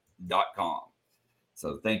www.crossoakgroup.com.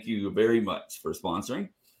 So thank you very much for sponsoring.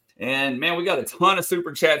 And, man, we got a ton of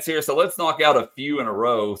super chats here, so let's knock out a few in a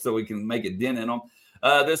row so we can make a dent in them.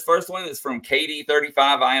 This first one is from KD35,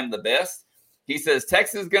 I am the best. He says,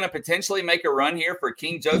 Texas is going to potentially make a run here for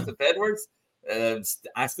King Joseph Edwards.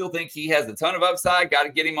 I still think he has a ton of upside. Got to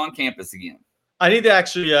get him on campus again. I need to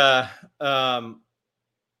actually, I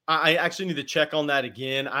actually need to check on that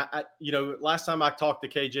again. Last time I talked to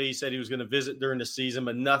KJ, he said he was going to visit during the season,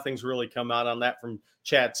 but nothing's really come out on that from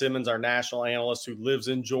Chad Simmons, our national analyst who lives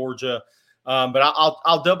in Georgia. But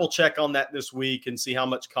I'll double check on that this week and see how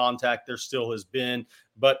much contact there still has been.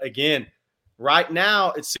 But again, right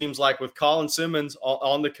now it seems like with Colin Simmons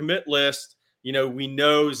on the commit list, we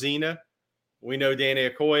know Zena, we know Danny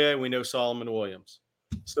Okoye, we know Solomon Williams.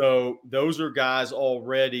 So those are guys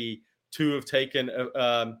already to have taken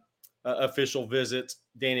official visits.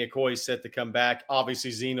 Danny Okoye is set to come back.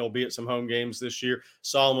 Obviously, Zena will be at some home games this year.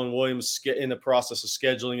 Solomon Williams in the process of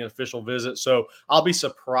scheduling an official visit. So I'll be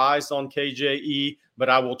surprised on KJE, but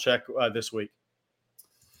I will check this week.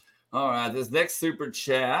 All right, this next super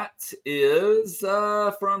chat is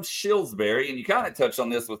from Shillsbury, and you kind of touched on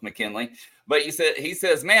this with McKinley, but he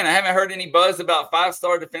says, man, I haven't heard any buzz about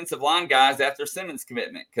 5-star defensive line guys after Simmons'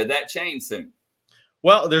 commitment. Could that change soon?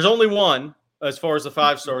 Well, there's only one as far as the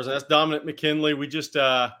 5-stars, and that's Dominic McKinley. We just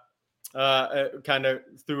kind of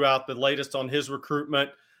threw out the latest on his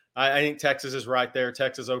recruitment. I think Texas is right there,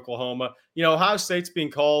 Texas, Oklahoma. Ohio State's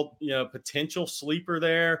being called, potential sleeper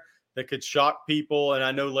there that could shock people. And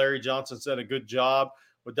I know Larry Johnson said a good job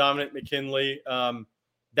with Dominic McKinley.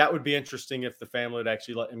 That would be interesting if the family would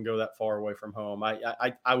actually let him go that far away from home.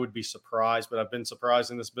 I would be surprised, but I've been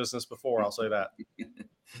surprised in this business before. I'll say that.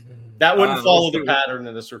 That wouldn't follow the pattern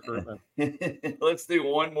in this recruitment. Let's do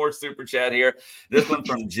one more super chat here. This one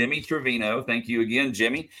from Jimmy Trevino. Thank you again,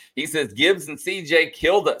 Jimmy. He says, Gibbs and CJ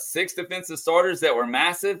killed us. 6 defensive starters that were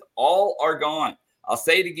massive. All are gone. I'll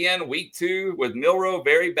say it again, week 2 with Milroe,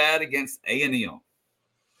 very bad against A&M.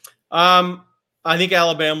 I think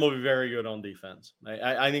Alabama will be very good on defense.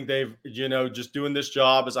 I think they've, just doing this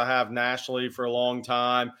job as I have nationally for a long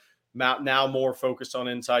time, now more focused on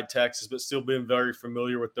inside Texas, but still being very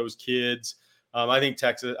familiar with those kids. I think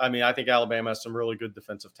Alabama has some really good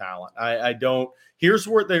defensive talent. Here's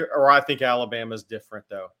where I think Alabama's different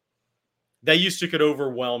though. They used to could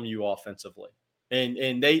overwhelm you offensively.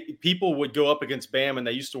 And people would go up against Bama, and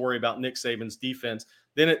they used to worry about Nick Saban's defense.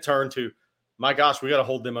 Then it turned to, my gosh, we got to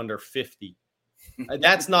hold them under 50.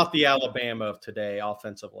 That's not the Alabama of today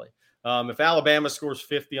offensively. If Alabama scores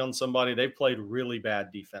 50 on somebody, they've played really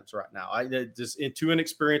bad defense right now. Just too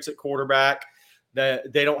inexperienced at quarterback.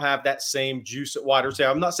 That they don't have that same juice at wide receiver.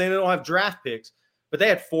 I'm not saying they don't have draft picks, but they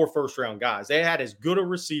had 4 first-round guys. They had as good a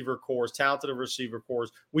receiver corps, talented a receiver corps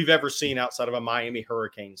we've ever seen outside of a Miami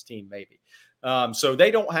Hurricanes team, maybe. So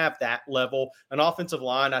they don't have that level. An offensive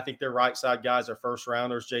line, I think their right side guys are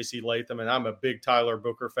first-rounders, J.C. Latham, and I'm a big Tyler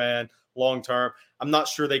Booker fan long-term. I'm not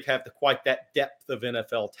sure they have quite that depth of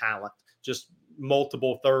NFL talent, just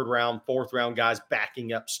multiple third-round, fourth-round guys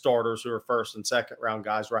backing up starters who are first- and second-round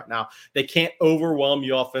guys right now. They can't overwhelm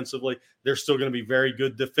you offensively. They're still going to be very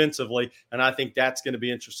good defensively, and I think that's going to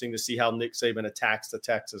be interesting to see how Nick Saban attacks the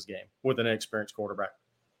Texas game with an inexperienced quarterback.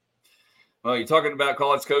 Well, you're talking about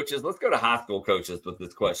college coaches. Let's go to high school coaches with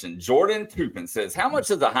this question. Jordan Tupin says, how much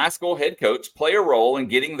does a high school head coach play a role in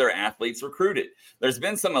getting their athletes recruited? There's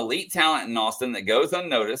been some elite talent in Austin that goes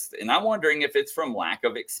unnoticed, and I'm wondering if it's from lack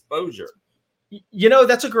of exposure.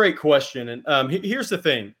 That's a great question. And here's the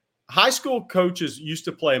thing. High school coaches used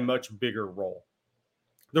to play a much bigger role.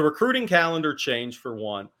 The recruiting calendar changed, for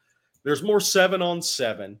one. There's more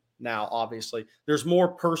 7-on-7 now, obviously. There's more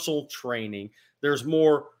personal training. There's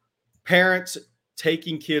more parents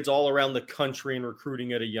taking kids all around the country and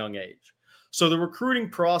recruiting at a young age. So the recruiting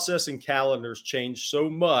process and calendars changed so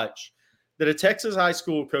much that a Texas high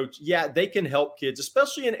school coach, they can help kids,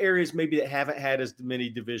 especially in areas maybe that haven't had as many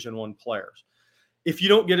Division I players. If you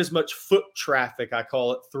don't get as much foot traffic, I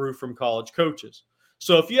call it, through from college coaches.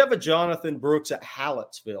 So if you have a Jonathan Brooks at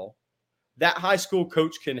Hallettsville, that high school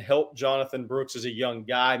coach can help Jonathan Brooks as a young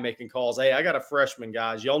guy making calls. Hey, I got a freshman,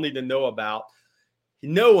 guys, y'all need to know about,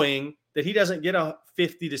 knowing that he doesn't get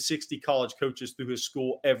 50 to 60 college coaches through his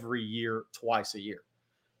school every year, twice a year.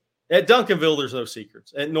 At Duncanville, there's no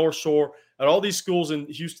secrets. At North Shore, at all these schools in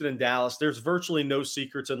Houston and Dallas, there's virtually no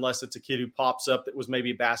secrets unless it's a kid who pops up that was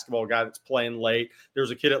maybe a basketball guy that's playing late. There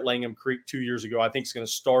was a kid at Langham Creek 2 years ago, I think is going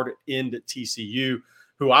to start at end at TCU,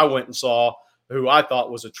 who I went and saw, who I thought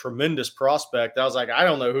was a tremendous prospect. I was like, I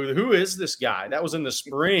don't know, who is this guy? That was in the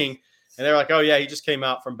spring. And they're like, oh, yeah, he just came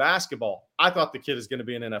out from basketball. I thought the kid is going to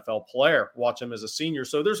be an NFL player. Watch him as a senior.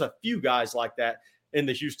 So there's a few guys like that in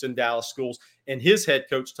the Houston, Dallas schools. And his head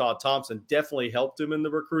coach, Todd Thompson, definitely helped him in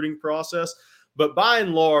the recruiting process. But by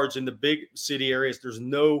and large, in the big city areas, there's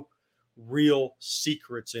no real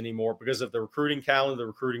secrets anymore because of the recruiting calendar. The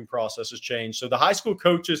recruiting process has changed. So the high school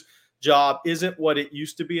coach's job isn't what it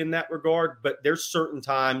used to be in that regard, but there's certain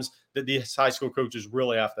times that these high school coaches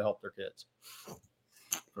really have to help their kids.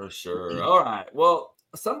 For sure. All right. Well,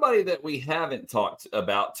 somebody that we haven't talked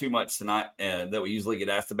about too much tonight and that we usually get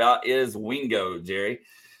asked about is Wingo, Jerry.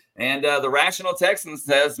 And the Rational Texan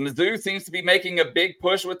says Mizzou seems to be making a big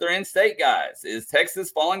push with their in-state guys. Is Texas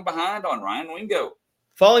falling behind on Ryan Wingo?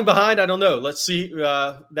 Falling behind? I don't know. Let's see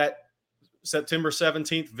that September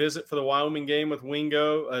 17th visit for the Wyoming game with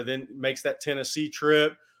Wingo, then makes that Tennessee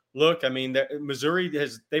trip. Look, I mean, Missouri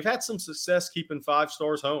they've had some success keeping 5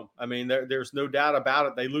 stars home. I mean, there's no doubt about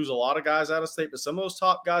it. They lose a lot of guys out of state, but some of those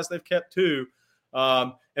top guys they've kept too.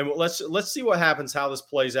 And let's see what happens, how this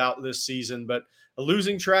plays out this season. But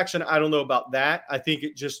losing traction, I don't know about that. I think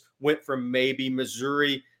it just went from maybe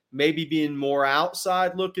Missouri maybe being more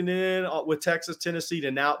outside looking in with Texas, Tennessee,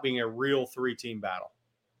 to now being a real 3-team battle.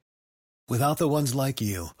 Without the ones like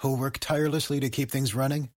you who work tirelessly to keep things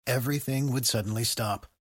running, everything would suddenly stop.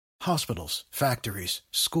 Hospitals, factories,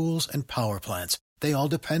 schools, and power plants, they all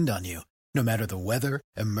depend on you. No matter the weather,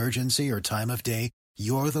 emergency, or time of day,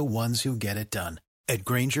 you're the ones who get it done. At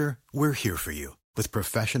Grainger, we're here for you with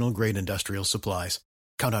professional-grade industrial supplies.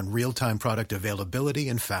 Count on real-time product availability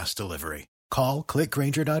and fast delivery. Call, click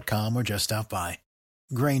Grainger.com, or just stop by.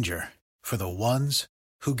 Grainger, for the ones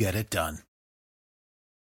who get it done.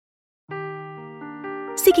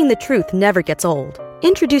 Seeking the truth never gets old.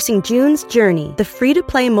 Introducing June's Journey, the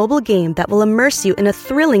free-to-play mobile game that will immerse you in a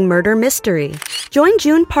thrilling murder mystery. Join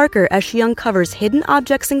June Parker as she uncovers hidden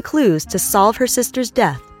objects and clues to solve her sister's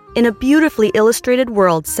death in a beautifully illustrated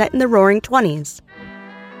world set in the Roaring '20s.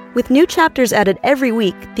 With new chapters added every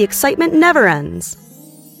week, the excitement never ends.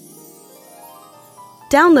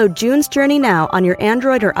 Download June's Journey now on your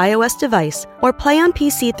Android or iOS device, or play on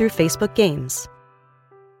PC through Facebook Games.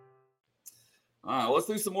 Let's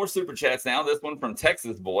do some more super chats now. This one from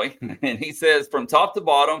Texas Boy. And he says, from top to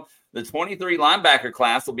bottom, the 23 linebacker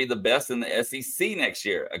class will be the best in the SEC next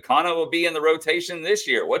year. Akana will be in the rotation this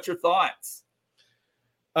year. What's your thoughts?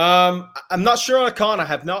 I'm not sure on Akon. I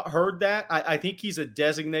have not heard that. I think he's a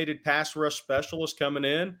designated pass rush specialist coming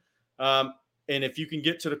in. And if you can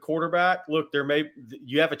get to the quarterback, look,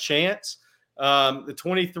 you have a chance. The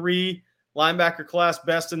 23 linebacker class,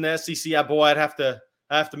 best in the SEC. Boy, I have to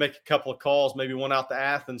make a couple of calls, maybe one out to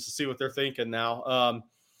Athens to see what they're thinking now.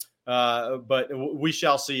 But we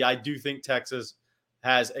shall see. I do think Texas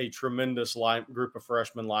has a tremendous group of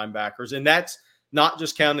freshman linebackers, and that's not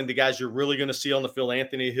just counting the guys you're really going to see on the field.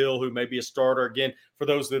 Anthony Hill, who may be a starter. Again, for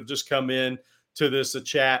those that have just come in to this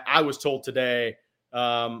chat, I was told today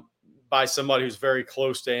by somebody who's very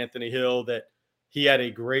close to Anthony Hill that he had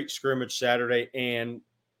a great scrimmage Saturday, and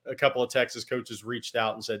a couple of Texas coaches reached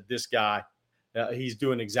out and said, this guy, he's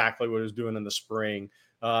doing exactly what he was doing in the spring.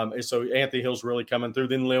 And so Anthony Hill's really coming through.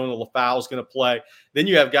 Then Leon LaFau is going to play. Then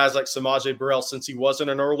you have guys like Samaje Burrell, since he wasn't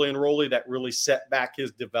an early enrollee, that really set back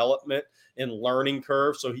his development and learning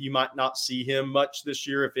curve. So you might not see him much this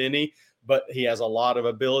year, if any, but he has a lot of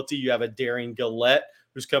ability. You have a Darian Gillette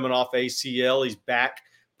who's coming off ACL. He's back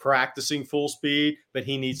practicing full speed, but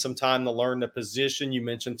he needs some time to learn the position. You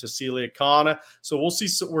mentioned Cecilia Kana. So we'll see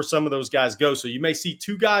where some of those guys go. So you may see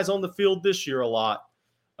two guys on the field this year a lot.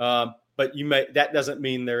 But that doesn't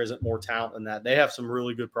mean there isn't more talent than that. They have some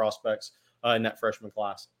really good prospects in that freshman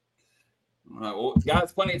class. All right, well,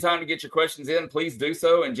 guys, plenty of time to get your questions in. Please do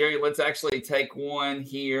so. And Jerry, let's actually take one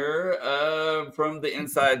here from the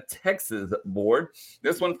Inside Texas board.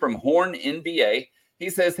 This one from Horn NBA. He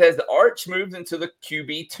says, has Arch moved into the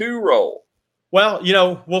QB2 role? Well,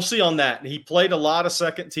 we'll see on that. He played a lot of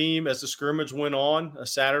second team as the scrimmage went on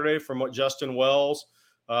Saturday, from what Justin Wells,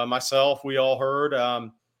 myself, we all heard.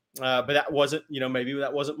 But that wasn't, maybe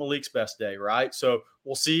that wasn't Malik's best day, right? So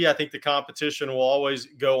we'll see. I think the competition will always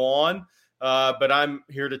go on. But I'm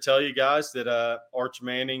here to tell you guys that Arch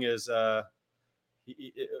Manning is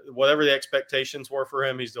whatever the expectations were for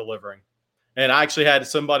him, he's delivering. And I actually had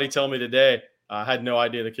somebody tell me today, I had no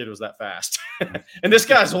idea the kid was that fast. And this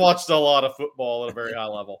guy's watched a lot of football at a very high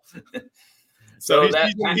level. So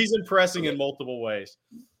he's impressing in multiple ways.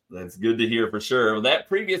 That's good to hear for sure. Well, that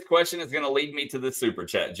previous question is going to lead me to the super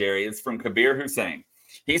chat, Jerry. It's from Kabir Hussein.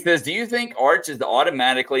 He says, do you think Arch is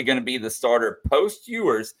automatically going to be the starter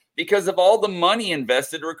post-Ewers because of all the money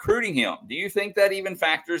invested recruiting him? Do you think that even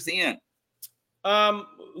factors in?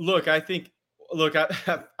 Look,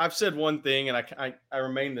 I've said one thing, and I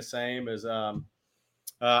remain the same as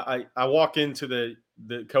I walk into the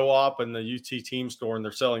co-op and the UT team store, and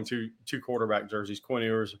they're selling two quarterback jerseys, Quinn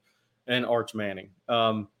Ewers and Arch Manning.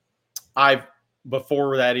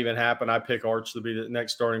 Before that even happened, I pick Arch to be the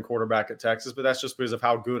next starting quarterback at Texas, but that's just because of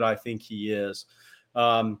how good I think he is.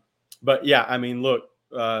 But yeah, I mean, look,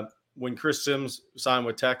 when Chris Sims signed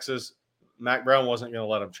with Texas, Mac Brown wasn't going to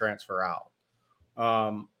let him transfer out.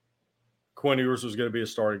 Quinn Ewers was going to be a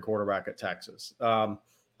starting quarterback at Texas.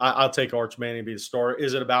 I'll take Arch Manning to be the starter.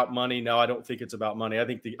 Is it about money? No, I don't think it's about money. I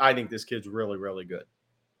think this kid's really, really good.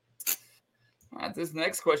 All right, this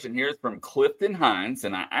next question here is from Clifton Hines,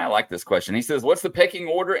 and I like this question. He says, what's the pecking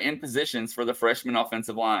order and positions for the freshman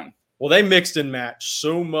offensive line? Well, they mixed and matched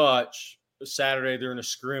so much Saturday during a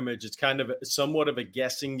scrimmage. It's kind of somewhat of a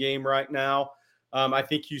guessing game right now. I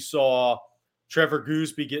think you saw Trevor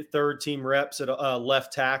Gooseby get third-team reps at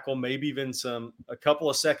left tackle, maybe even a couple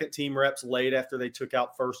of second-team reps late after they took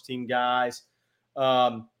out first-team guys.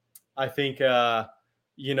 I think Andre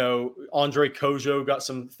Kojo got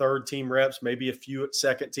some third-team reps, maybe a few at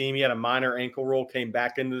second team. He had a minor ankle roll, came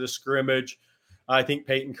back into the scrimmage. I think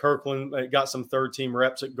Peyton Kirkland got some third-team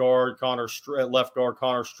reps at guard, at left guard,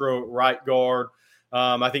 Connor Stroh at right guard.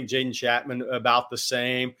 I think Jaden Chapman about the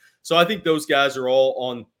same. So I think those guys are all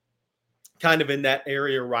on kind of in that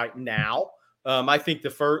area right now. I think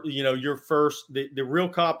the real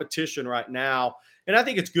competition right now, and I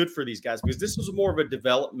think it's good for these guys because this is more of a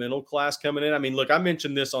developmental class coming in. I mean, look, I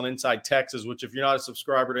mentioned this on Inside Texas, which if you're not a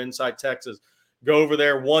subscriber to Inside Texas, go over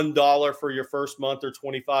there, $1 for your first month or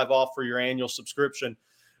 $25 off for your annual subscription.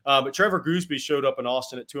 But Trevor Gooseby showed up in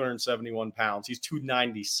Austin at 271 pounds. He's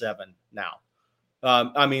 297 now.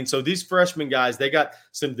 So these freshman guys, they got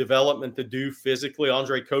some development to do physically.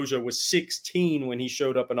 Andre Kojo was 16 when he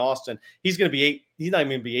showed up in Austin. He's going to be he's not even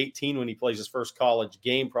going to be 18 when he plays his first college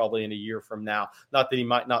game, probably in a year from now. Not that he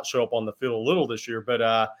might not show up on the field a little this year,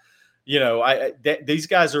 but these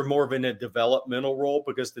guys are more of in a developmental role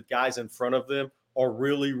because the guys in front of them are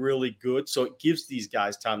really, really good. So it gives these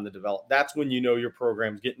guys time to develop. That's when you know your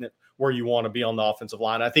program's getting it where you want to be on the offensive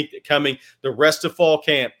line. I think that coming the rest of fall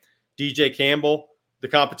camp, DJ Campbell, the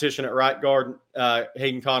competition at right guard,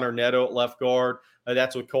 Hayden Connor Neto at left guard.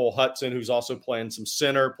 That's with Cole Hudson, who's also playing some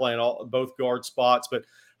center, playing both guard spots. But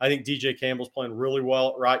I think DJ Campbell's playing really well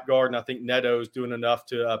at right guard, and I think Neto's doing enough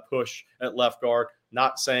to push at left guard.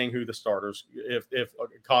 Not saying who the starters, if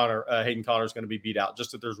Hayden Conner is going to be beat out,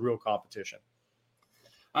 just that there's real competition.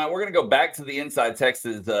 All right, we're going to go back to the Inside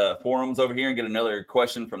Texas forums over here and get another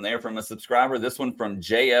question from there from a subscriber. This one from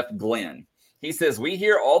JF Glenn. He says, we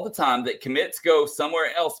hear all the time that commits go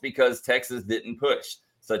somewhere else because Texas didn't push,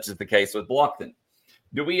 such as the case with Blockton.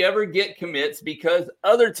 Do we ever get commits because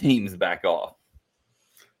other teams back off?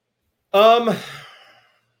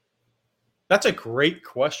 That's a great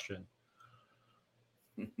question.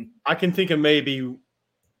 I can think of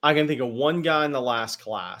one guy in the last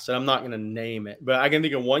class, and I'm not going to name it, but I can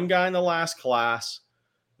think of one guy in the last class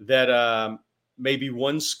that maybe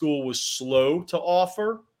one school was slow to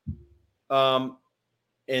offer, and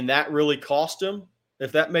that really cost him,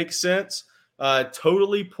 if that makes sense.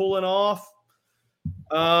 Totally pulling off.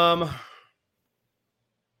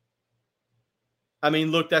 I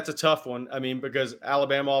mean, look, that's a tough one. I mean, because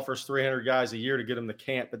Alabama offers 300 guys a year to get them to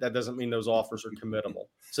camp, but that doesn't mean those offers are committable.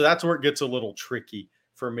 So that's where it gets a little tricky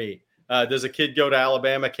for me. Does a kid go to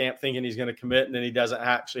Alabama camp thinking he's going to commit, and then he doesn't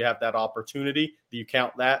actually have that opportunity? Do you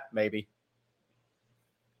count that? Maybe.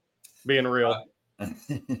 Being real.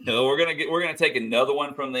 We're gonna take another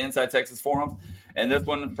one from the Inside Texas forum, and this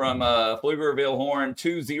one from Pflugerville Horn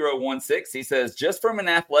 2016. He says, just from an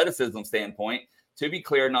athleticism standpoint, to be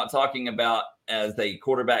clear, not talking about as a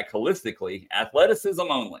quarterback holistically, athleticism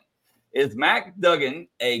only. Is Mac Duggan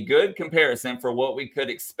a good comparison for what we could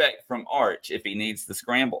expect from Arch if he needs to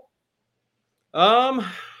scramble? God,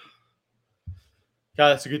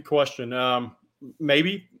 that's a good question.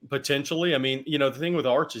 Maybe potentially. I mean, the thing with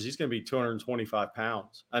Arch is he's going to be 225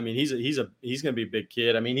 pounds. I mean, he's going to be a big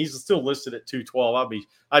kid. I mean, he's still listed at 212.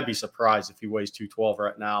 I'd be surprised if he weighs 212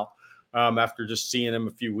 right now. After just seeing him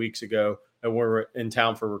a few weeks ago, and we're in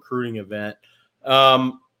town for a recruiting event.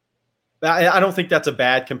 I don't think that's a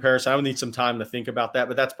bad comparison. I would need some time to think about that,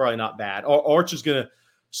 but that's probably not bad. Arch is going to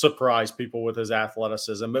surprise people with his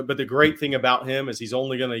athleticism. But the great thing about him is he's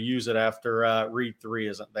only going to use it after Reed 3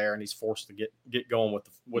 isn't there, and he's forced to get going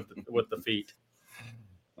with the feet.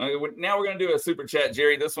 Now we're going to do a super chat,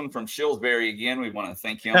 Jerry. This one from Shillsbury again. We want to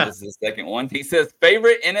thank him. This is the second one. He says,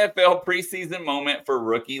 favorite NFL preseason moment for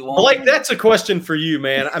rookie Longhorn? Blake, that's a question for you,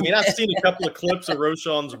 man. I mean, I've seen a couple of clips of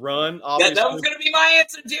Roshan's run. That was going to be my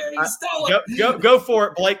answer, Jerry. You stole it. Go for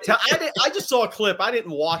it, Blake. I just saw a clip. I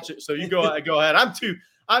didn't watch it, so you go ahead.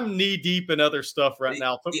 I'm knee deep in other stuff right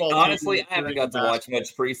now. Football. Honestly, I haven't got to watch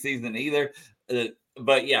much preseason either.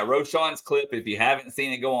 But yeah, Roshan's clip, if you haven't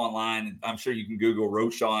seen it, go online. I'm sure you can Google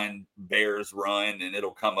Roshan Bears run and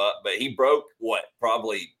it'll come up. But he broke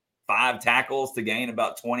probably 5 tackles to gain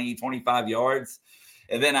about 20, 25 yards.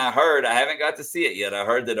 And then I haven't got to see it yet. I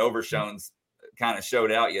heard that Overshone's kind of showed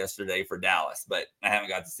out yesterday for Dallas, but I haven't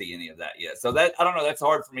got to see any of that yet. So that, I don't know, that's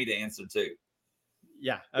hard for me to answer too.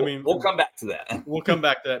 Yeah, I mean, we'll come back to that. We'll come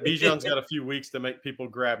back to that. Bijan's got a few weeks to make people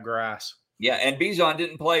grab grass. Yeah, and Bijan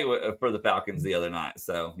didn't play for the Falcons the other night.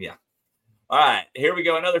 So, yeah. All right, here we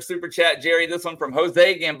go. Another super chat, Jerry. This one from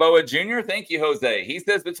Jose Gamboa Jr. Thank you, Jose. He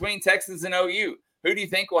says, between Texas and OU, who do you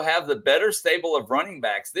think will have the better stable of running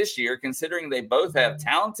backs this year, considering they both have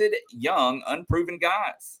talented, young, unproven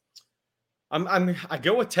guys? I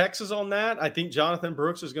go with Texas on that. I think Jonathan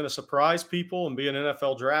Brooks is going to surprise people and be an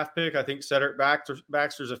NFL draft pick. I think Cedric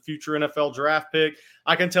Baxter's a future NFL draft pick.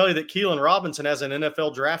 I can tell you that Keelan Robinson has an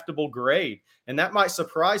NFL draftable grade, and that might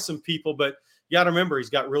surprise some people, but you got to remember he's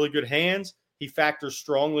got really good hands. He factors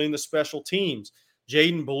strongly in the special teams.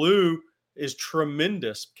 Jaden Blue is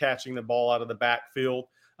tremendous catching the ball out of the backfield.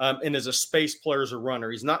 And as a space player, as a runner,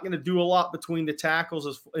 he's not going to do a lot between the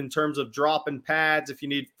tackles in terms of dropping pads if you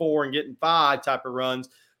need 4 and getting 5 type of runs.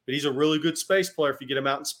 But he's a really good space player. If you get him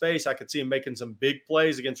out in space, I could see him making some big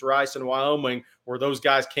plays against Rice and Wyoming where those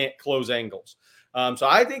guys can't close angles. So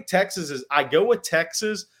I think I go with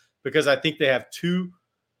Texas because I think they have 2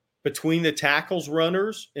 between the tackles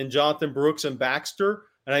runners in Jonathan Brooks and Baxter.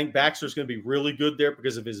 And I think Baxter's going to be really good there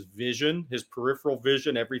because of his vision, his peripheral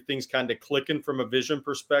vision. Everything's kind of clicking from a vision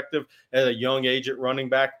perspective at a young age at running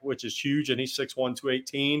back, which is huge. And he's 6'1",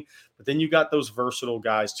 218. But then you got those versatile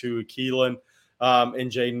guys too, Keelan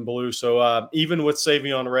and Jaden Blue. So even with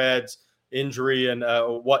Savion Red's injury and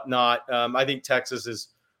whatnot, I think Texas is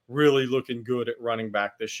really looking good at running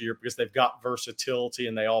back this year because they've got versatility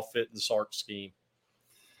and they all fit in the Sark scheme.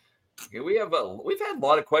 We've had a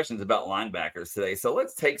lot of questions about linebackers today, so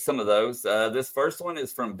let's take some of those. This first one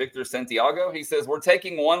is from Victor Santiago. He says, we're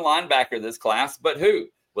taking one linebacker this class, but who?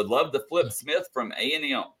 Would love to flip Smith from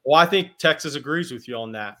A&M. Well, I think Texas agrees with you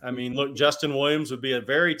on that. I mean, look, Justin Williams would be a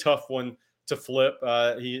very tough one to flip.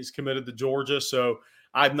 He's committed to Georgia, so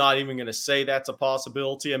I'm not even going to say that's a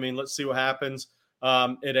possibility. I mean, let's see what happens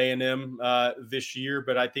at A&M this year.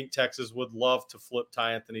 But I think Texas would love to flip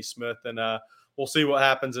Ty Anthony Smith, and we'll see what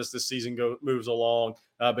happens as the season moves along.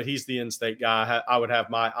 But he's the in-state guy I would have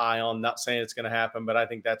my eye on. Not saying it's going to happen, but I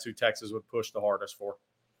think that's who Texas would push the hardest for.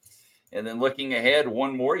 And then looking ahead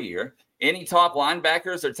one more year, any top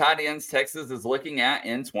linebackers or tight ends Texas is looking at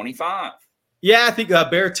in 25? Yeah, I think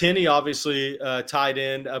Bear Tinney, obviously tight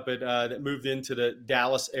end up at that moved into the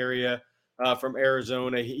Dallas area from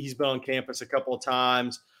Arizona. He's been on campus a couple of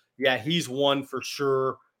times. Yeah, he's one for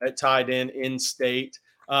sure at tight end in state.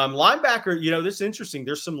 Linebacker, this is interesting.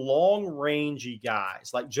 There's some long rangey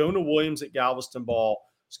guys like Jonah Williams at Galveston Ball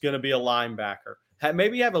is going to be a linebacker.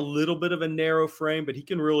 Maybe have a little bit of a narrow frame, but he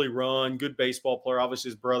can really run. Good baseball player. Obviously,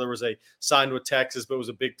 his brother was signed with Texas, but was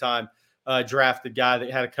a big time drafted guy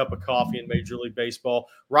that had a cup of coffee in Major League Baseball.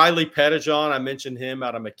 Riley Pettijohn, I mentioned him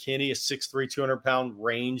out of McKinney, a 6'3", 200-pound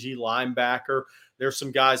rangy linebacker. There's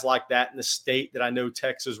some guys like that in the state that I know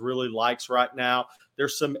Texas really likes right now.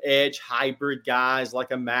 There's some edge hybrid guys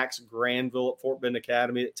like a Max Granville at Fort Bend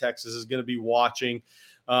Academy that Texas is going to be watching.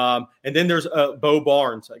 And then there's Bo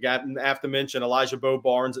Barnes. I have to mention Elijah Bo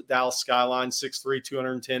Barnes at Dallas Skyline, 6'3",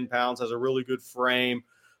 210 pounds, has a really good frame,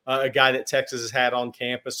 a guy that Texas has had on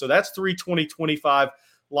campus. So that's 3 2025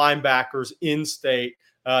 linebackers in state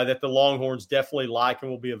that the Longhorns definitely like and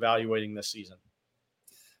will be evaluating this season.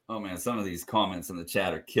 Oh, man, some of these comments in the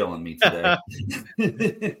chat are killing me today.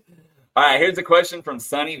 All right, here's a question from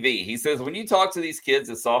Sonny V. He says, when you talk to these kids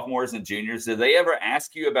as sophomores and juniors, do they ever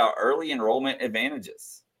ask you about early enrollment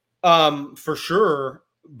advantages? For sure.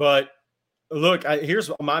 But look,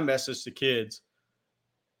 here's my message to kids.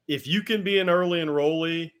 If you can be an early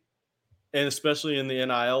enrollee, and especially in the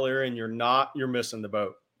NIL area, and you're not, you're missing the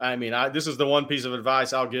boat. I mean, this is the one piece of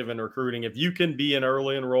advice I'll give in recruiting. If you can be an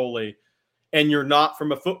early enrollee and you're not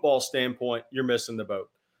from a football standpoint, you're missing the boat.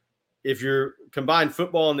 If you're combined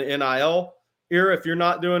football and the NIL era, if you're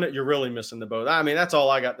not doing it, you're really missing the boat. I mean, that's all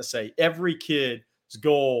I got to say. Every kid's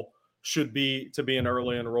goal should be to be an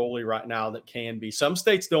early enrollee right now that can be. Some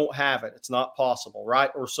states don't have it. It's not possible, right?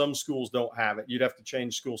 Or some schools don't have it. You'd have to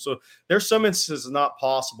change schools. So there's some instances not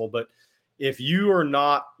possible. But if you are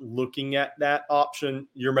not looking at that option,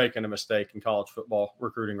 you're making a mistake in college football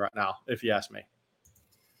recruiting right now, if you ask me.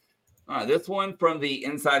 All right, this one from the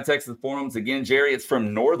Inside Texas forums. Again, Jerry, it's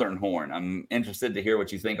from Northern Horn. I'm interested to hear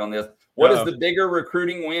what you think on this. What is the bigger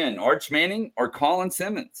recruiting win, Arch Manning or Colin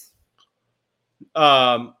Simmons?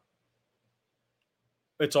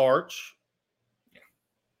 It's Arch.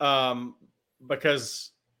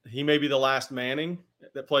 Because he may be the last Manning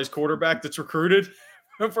that plays quarterback that's recruited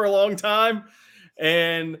for a long time.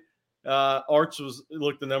 And Arch was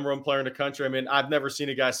the number one player in the country. I mean, I've never seen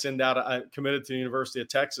a guy send out a committed to the University of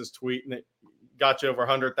Texas tweet and it got you over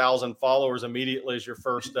 100,000 followers immediately as your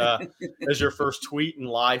first tweet in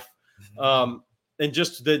life. And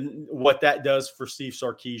just what that does for Steve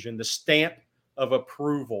Sarkisian, the stamp of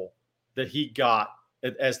approval that he got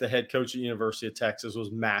as the head coach at the University of Texas was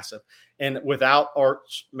massive. And without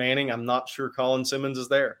Arch Manning, I'm not sure Colin Simmons is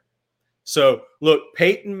there. So look,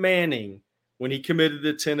 Peyton Manning, when he committed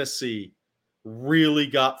to Tennessee, really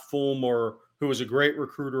got Fulmer, who was a great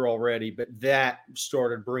recruiter already, but that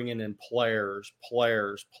started bringing in players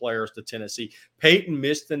to Tennessee. Peyton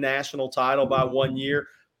missed the national title by 1 year,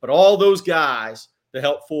 but all those guys that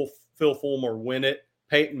helped Phil Fulmer win it,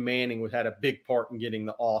 Peyton Manning had a big part in getting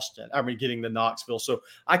getting the Knoxville. So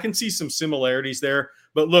I can see some similarities there.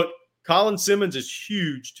 But look, Colin Simmons is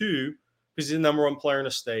huge too, because he's the number one player in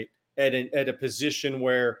the state at a position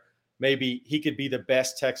where maybe he could be the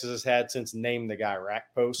best Texas has had since name the guy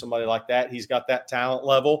Rackpo, somebody like that. He's got that talent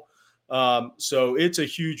level. So it's a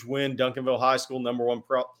huge win. Duncanville High School, number one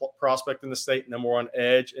prospect in the state, number one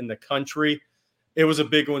edge in the country. It was a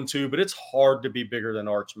big one too, but it's hard to be bigger than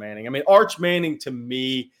Arch Manning. I mean, Arch Manning to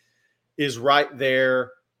me is right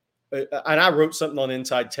there. And I wrote something on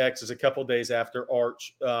Inside Texas a couple of days after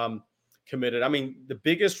Arch committed. I mean, the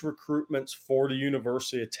biggest recruitments for the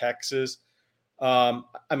University of Texas. I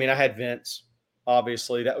had Vince,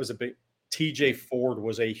 obviously. That was a big – TJ Ford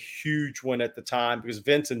was a huge one at the time because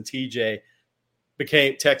Vince and TJ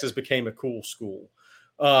Texas became a cool school.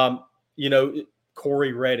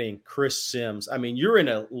 Corey Redding, Chris Sims. I mean, you're in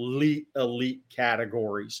elite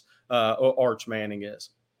categories, Arch Manning is.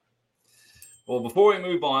 Well, before we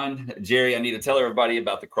move on, Jerry, I need to tell everybody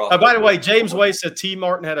about the cross. By the way, James Way said T.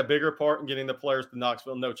 Martin had a bigger part in getting the players to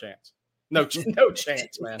Knoxville. No chance. No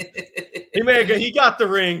chance, man. He got the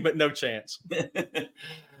ring, but no chance.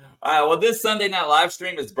 All right, well, this Sunday night live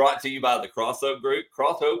stream is brought to you by the Cross Oak Group.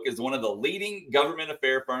 Cross Oak is one of the leading government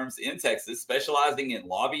affair firms in Texas, specializing in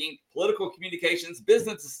lobbying, political communications,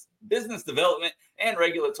 business development, and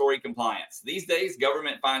regulatory compliance. These days,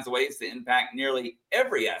 government finds ways to impact nearly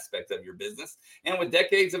every aspect of your business. And with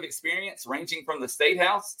decades of experience ranging from the State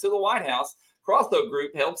House to the White House, Cross Oak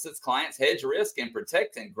Group helps its clients hedge risk and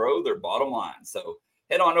protect and grow their bottom line. So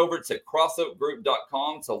head on over to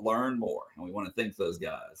crossoakgroup.com to learn more. And we want to thank those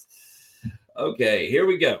guys. Okay, here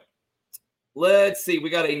we go. Let's see. We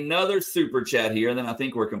got another super chat here. And then I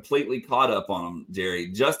think we're completely caught up on them,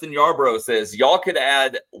 Jerry. Justin Yarbrough says, y'all could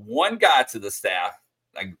add one guy to the staff,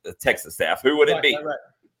 like the Texas staff. Who would it be?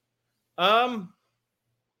 Right.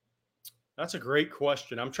 That's a great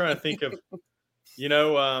question. I'm trying to think of,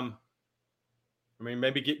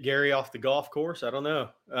 maybe get Gary off the golf course. I don't know.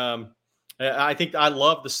 I think I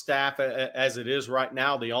love the staff as it is right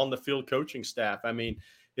now, the on-the-field coaching staff.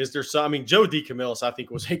 Is there some? Joe DeCamillis, I think,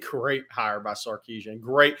 was a great hire by Sarkisian.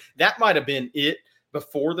 Great. That might have been it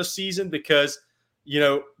before the season because,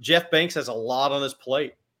 Jeff Banks has a lot on his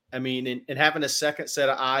plate. And having a second set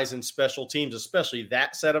of eyes in special teams, especially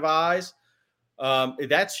that set of eyes,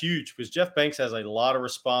 that's huge because Jeff Banks has a lot of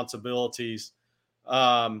responsibilities.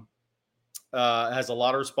 Has a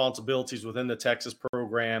lot of responsibilities within the Texas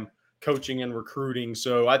program, coaching and recruiting.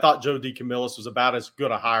 So I thought Joe DeCamillis was about as good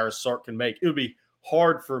a hire as Sark can make. It would be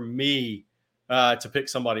hard for me to pick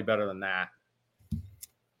somebody better than that.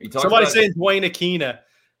 Somebody saying Dwayne Aquina.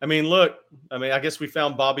 I guess we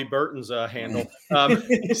found Bobby Burton's handle.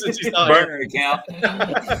 Since he's not Burton account.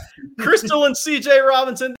 Crystal and CJ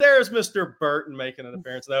Robinson. There's Mr. Burton making an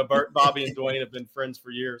appearance. Now, Bobby and Dwayne have been friends for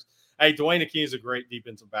years. Hey, Dwayne Aquina is a great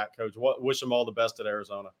defensive back coach. Wish him all the best at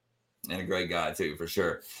Arizona. And a great guy, too, for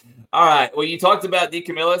sure. All right. Well, you talked about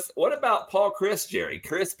DeCamillis. What about Paul Chryst, Jerry?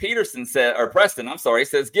 Chris Peterson Preston,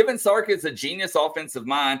 says, given Sark is a genius offensive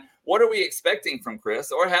mind, what are we expecting from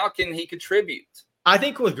Chris, or how can he contribute? I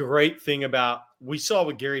think the great thing we saw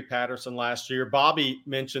with Gary Patterson last year, Bobby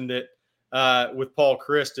mentioned it with Paul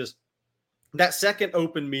Chryst, is that second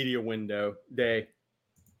open media window day,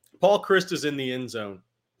 Paul Chryst is in the end zone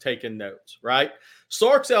taking notes, right?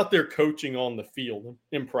 Sark's out there coaching on the field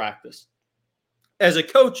in practice. As a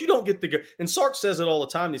coach, you don't get to go. And Sark says it all the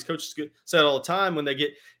time. These coaches say it all the time when they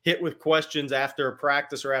get hit with questions after a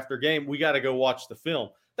practice or after a game. We got to go watch the film.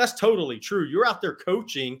 That's totally true. You're out there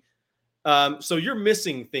coaching, so you're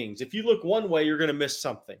missing things. If you look one way, you're going to miss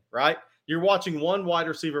something, right? You're watching one wide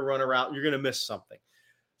receiver run a route, you're going to miss something.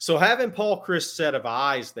 So having Paul Chryst set of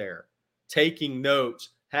eyes there, taking notes,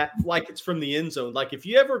 like it's from the end zone. Like if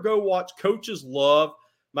you ever go watch, coaches love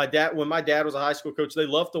when my dad was a high school coach, they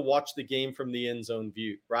love to watch the game from the end zone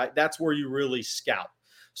view, right? That's where you really scout.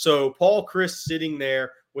 So Paul Chryst sitting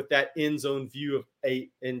there with that end zone view of an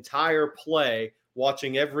entire play,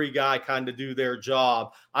 watching every guy kind of do their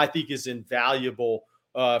job, I think is invaluable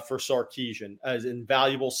for Sarkisian, as an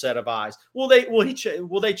invaluable set of eyes. Will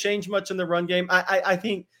they change much in the run game? I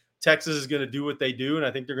think Texas is going to do what they do, and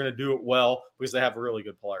I think they're going to do it well because they have really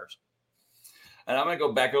good players. And I'm going to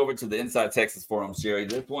go back over to the Inside Texas forums, Jerry.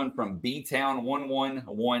 This one from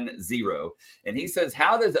BTown1110. And he says,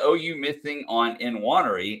 how does OU missing on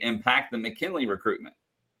Nwaneri impact the McKinley recruitment?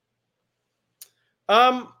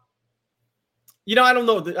 I don't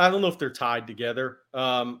know. I don't know if they're tied together.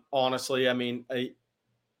 Honestly, I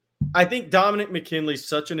think Dominic McKinley's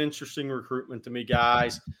such an interesting recruitment to me,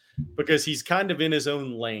 guys, because he's kind of in his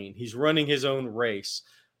own lane. He's running his own race.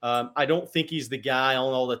 I don't think he's the guy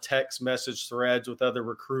on all the text message threads with other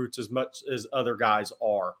recruits as much as other guys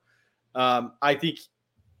are. I think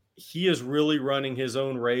he is really running his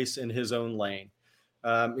own race in his own lane.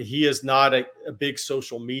 He is not a big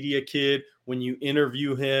social media kid. When you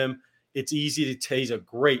interview him, it's easy to tell he's a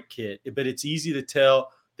great kid, but it's easy to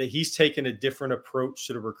tell that he's taken a different approach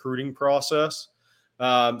to the recruiting process.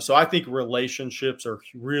 So I think relationships are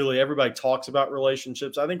really, everybody talks about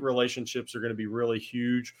relationships. I think relationships are going to be really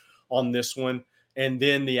huge on this one. And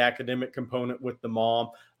then the academic component with the mom.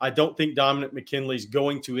 I don't think Dominic McKinley's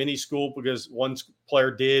going to any school because one player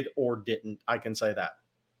did or didn't. I can say that.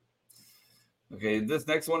 Okay, this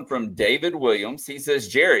next one from David Williams. He says,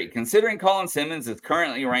 Jerry, considering Colin Simmons is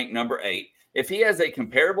currently ranked number 8, if he has a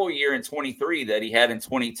comparable year in 23 that he had in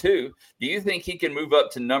 22, do you think he can move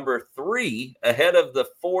up to number 3 ahead of the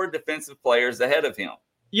 4 defensive players ahead of him?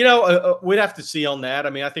 We'd have to see on that.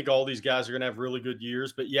 I think all these guys are going to have really good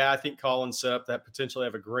years. But, yeah, I think Colin's set up that potentially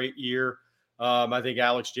have a great year. I think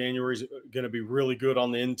Alex January is going to be really good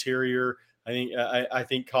on the interior. I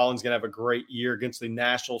think Colin's going to have a great year against the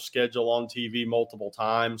national schedule on TV multiple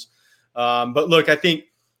times. But, look, I think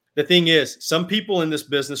The thing is, some people in this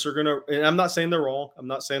business are going to, and I'm not saying they're wrong. I'm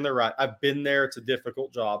not saying they're right. I've been there. It's a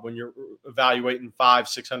difficult job when you're evaluating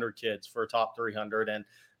 500-600 kids for a top 300 and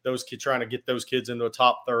those kids trying to get those kids into a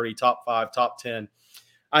top 30, top 5, top 10.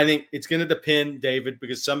 I think it's going to depend, David,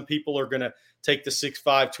 because some people are going to take the 6'5",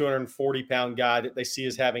 240-pound guy that they see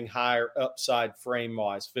as having higher upside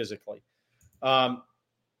frame-wise physically. But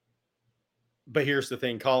here's the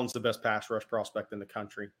thing. Colin's the best pass rush prospect in the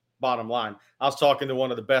country. Bottom line. I was talking to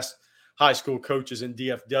one of the best high school coaches in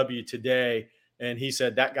DFW today, and he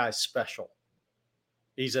said, that guy's special.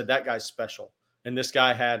 He said, that guy's special. And this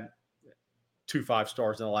guy had 2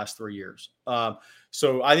 5-stars in the last 3 years.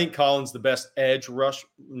 So I think Colin's the best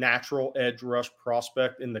natural edge rush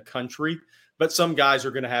prospect in the country. But some guys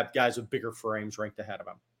are going to have guys with bigger frames ranked ahead of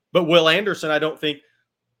him. But Will Anderson, I don't think –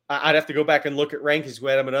 I'd have to go back and look at rankings. We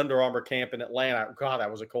had him at Under Armour camp in Atlanta. God,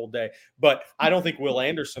 that was a cold day. But I don't think Will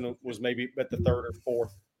Anderson was maybe at the 3rd or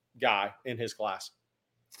 4th guy in his class.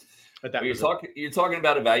 You're talking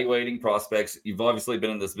about evaluating prospects. You've obviously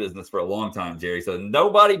been in this business for a long time, Jerry. So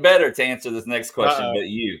nobody better to answer this next question but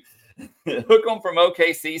you. Hook'em from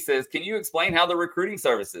OKC says, can you explain how the recruiting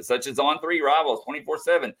services, such as On3 Rivals,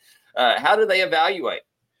 24/7, how do they evaluate?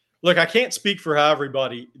 Look, I can't speak for how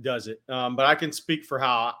everybody does it, but I can speak for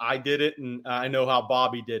how I did it, and I know how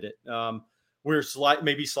Bobby did it. We're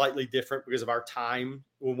maybe slightly different because of our time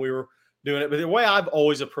when we were doing it. But the way I've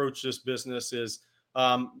always approached this business is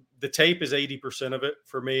the tape is 80% of it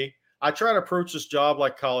for me. I try to approach this job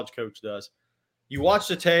like college coach does. You watch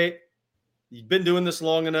the tape. You've been doing this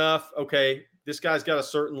long enough. Okay, this guy's got a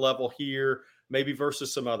certain level here, maybe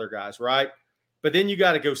versus some other guys, right? But then you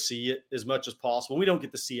got to go see it as much as possible. We don't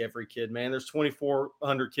get to see every kid, man. There's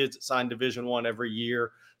 2,400 kids that sign Division I every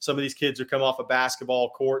year. Some of these kids are come off a basketball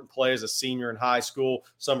court and play as a senior in high school.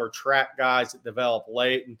 Some are track guys that develop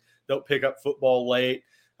late and don't pick up football late.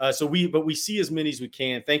 But we see as many as we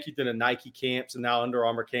can. Thank you to the Nike camps and now Under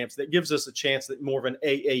Armour camps. That gives us a chance that more of an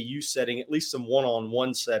AAU setting, at least some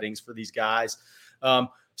one-on-one settings for these guys.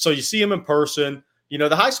 So you see them in person. You know,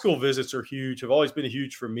 the high school visits are huge, have always been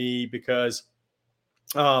huge for me because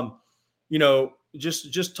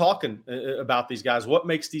just talking about these guys, what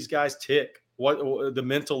makes these guys tick, what the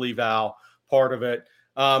mental eval part of it.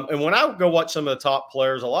 And when I go watch some of the top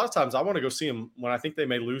players, a lot of times I want to go see them when I think they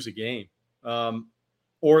may lose a game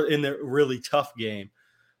or in a really tough game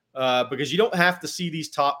because you don't have to see these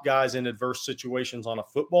top guys in adverse situations on a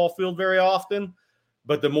football field very often.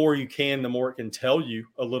 But the more you can, the more it can tell you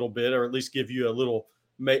a little bit, or at least give you a little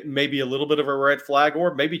maybe a little bit of a red flag,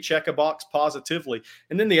 or maybe check a box positively.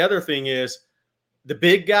 And then the other thing is the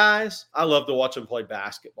big guys, I love to watch them play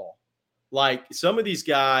basketball. Like some of these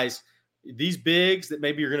guys, these bigs that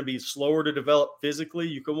maybe are going to be slower to develop physically,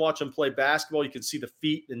 you can watch them play basketball. You can see the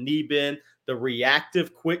feet, the knee bend, the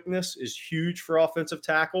reactive quickness is huge for offensive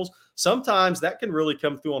tackles. Sometimes that can really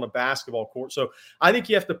come through on a basketball court. So I think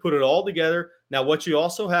you have to put it all together. Now, what you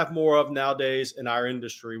also have more of nowadays in our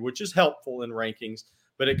industry, which is helpful in rankings,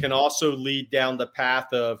 but it can also lead down the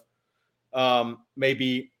path of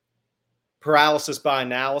maybe paralysis by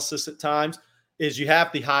analysis at times, is you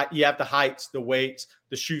have the heights, the weights,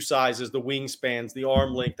 the shoe sizes, the wingspans, the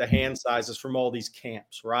arm length, the hand sizes from all these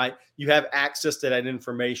camps, right? You have access to that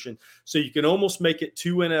information. So you can almost make it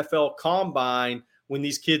to NFL Combine when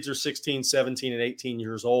these kids are 16, 17, and 18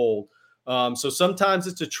 years old. So sometimes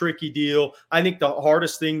it's a tricky deal. I think the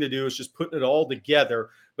hardest thing to do is just putting it all together.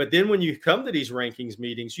 But then when you come to these rankings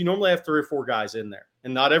meetings, you normally have 3 or 4 guys in there,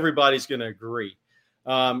 and not everybody's going to agree.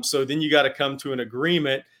 So then you got to come to an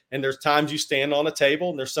agreement, and there's times you stand on a table,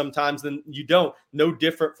 and there's sometimes then you don't. No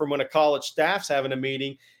different from when a college staff's having a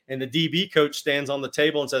meeting, and the DB coach stands on the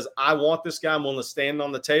table and says, I want this guy. I'm willing to stand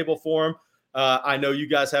on the table for him. I know you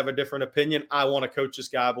guys have a different opinion. I want to coach this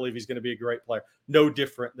guy. I believe he's going to be a great player. No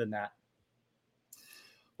different than that.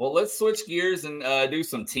 Well, let's switch gears and do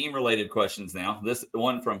some team-related questions now. This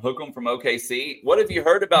one from Hook'em from OKC. What have you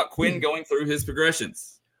heard about Quinn going through his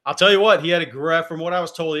progressions? I'll tell you what, from what I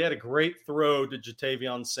was told, he had a great throw to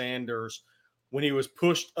Jatavion Sanders when he was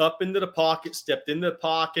pushed up into the pocket, stepped into the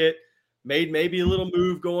pocket, made maybe a little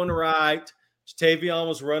move going right. Jatavion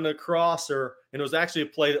was running across her, and it was actually a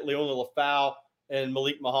play that Leona Lafau and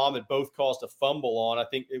Malik Muhammad both caused a fumble on. I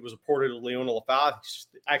think it was reported to Leona Lafau.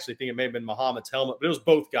 I actually think it may have been Muhammad's helmet, but it was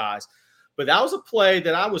both guys. But that was a play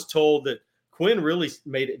that I was told that Quinn really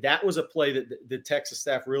made it. That was a play that the Texas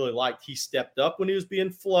staff really liked. He stepped up when he was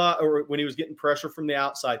being or when he was getting pressure from the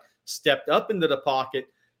outside, stepped up into the pocket,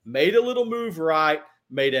 made a little move right,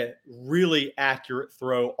 made a really accurate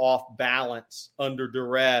throw off balance under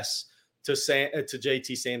duress to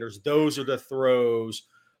JT Sanders. Those are the throws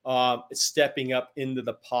stepping up into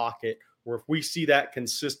the pocket. Where if we see that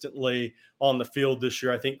consistently on the field this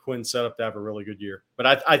year, I think Quinn's set up to have a really good year. But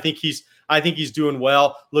I think he's doing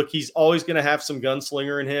well. Look, he's always going to have some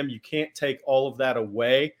gunslinger in him. You can't take all of that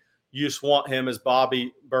away. You just want him, as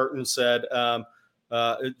Bobby Burton said,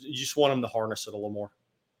 you just want him to harness it a little more.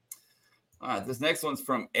 All right, this next one's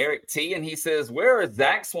from Eric T, and he says, "Where is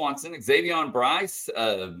Zach Swanson, Xavier Bryce,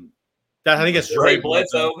 I think it's Dre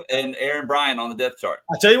Bledsoe, and Aaron Bryan on the depth chart?"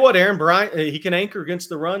 I tell you what, Aaron Bryan, he can anchor against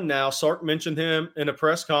the run now. Sark mentioned him in a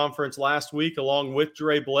press conference last week, along with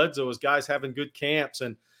Dre Bledsoe, as guys having good camps.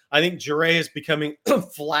 And I think Dre is becoming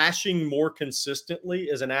flashing more consistently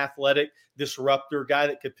as an athletic disruptor, guy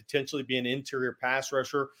that could potentially be an interior pass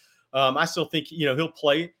rusher. I still think, he'll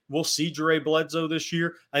play. We'll see Dre Bledsoe this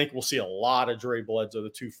year. I think we'll see a lot of Dre Bledsoe the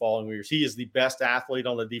 2 following years. He is the best athlete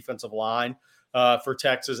on the defensive line for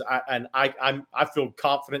Texas. I feel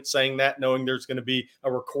confident saying that, knowing there's going to be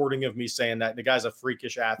a recording of me saying that. The guy's a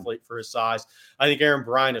freakish athlete for his size. I think Aaron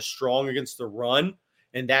Bryan is strong against the run,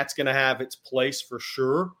 and that's going to have its place for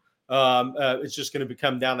sure. It's just going to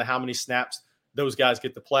come down to how many snaps those guys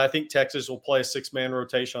get to play. I think Texas will play a 6-man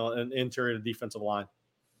rotation on an interior to defensive line.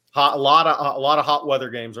 A lot of hot weather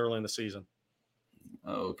games early in the season.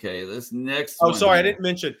 Okay, this next one. Oh, sorry, I didn't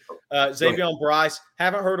mention Xavier Bryce.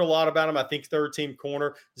 Haven't heard a lot about him. I think 3rd-team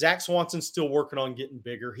corner. Zach Swanson's still working on getting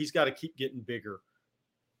bigger. He's got to keep getting bigger.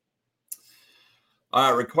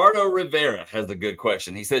 Ricardo Rivera has a good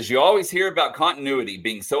question. He says, "You always hear about continuity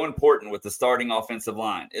being so important with the starting offensive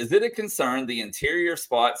line. Is it a concern the interior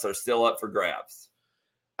spots are still up for grabs?"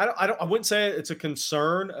 I wouldn't say it's a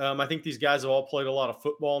concern. I think these guys have all played a lot of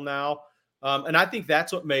football now. And I think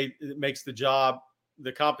that's what makes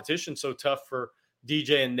the competition so tough for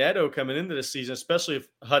DJ and Neto coming into the season, especially if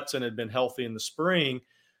Hudson had been healthy in the spring,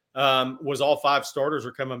 was all 5 starters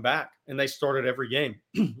are coming back, and they started every game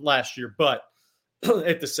last year. But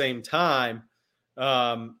at the same time,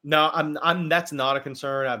 no, that's not a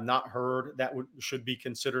concern. I've not heard that should be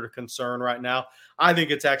considered a concern right now. I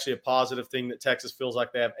think it's actually a positive thing that Texas feels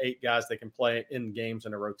like they have 8 guys they can play in games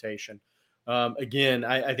in a rotation. Again,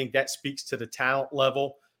 I think that speaks to the talent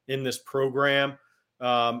level in this program.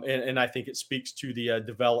 And I think it speaks to the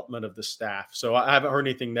development of the staff. So I haven't heard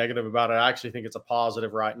anything negative about it. I actually think it's a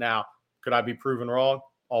positive right now. Could I be proven wrong?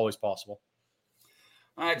 Always possible.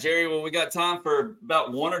 All right, Jerry. Well, we got time for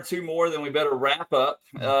about 1 or 2 more, then we better wrap up.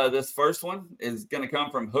 This first one is going to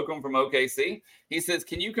come from Hookem from OKC. He says,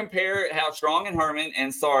 "Can you compare how Strong and Herman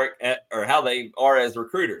and Sark or how they are as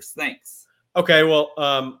recruiters? Thanks." Okay. Well,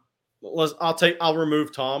 I'll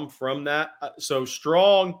remove Tom from that. So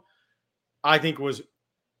Strong, I think, was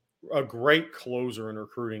a great closer in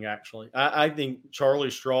recruiting. Actually, I think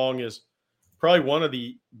Charlie Strong is probably one of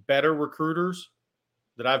the better recruiters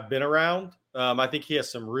that I've been around. I think he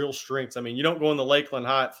has some real strengths. I mean, you don't go in the Lakeland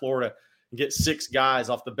Hyatt, Florida, and get 6 guys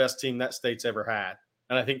off the best team that state's ever had.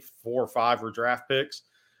 And I think 4 or 5 were draft picks.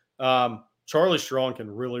 Charlie Strong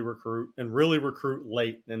can really recruit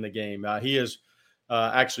late in the game. He is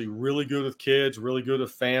actually really good with kids, really good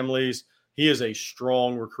with families. He is a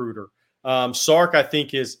strong recruiter. Sark, I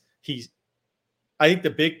think I think the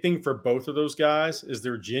big thing for both of those guys is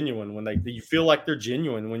they're genuine when you feel like they're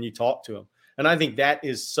genuine when you talk to them. And I think that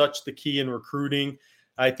is such the key in recruiting.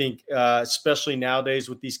 I think, especially nowadays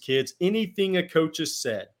with these kids, anything a coach has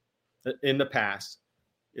said in the past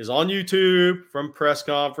is on YouTube, from press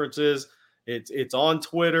conferences. It's on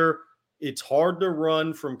Twitter. It's hard to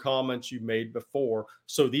run from comments you made before.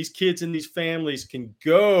 So these kids and these families can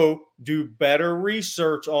go do better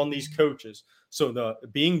research on these coaches. So the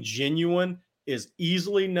being genuine is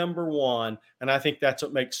easily number one. And I think that's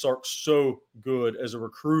what makes Sark so good as a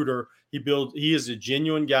recruiter. He is a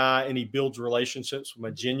genuine guy, and he builds relationships from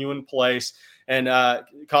a genuine place. And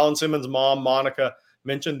Colin Simmons' mom, Monica,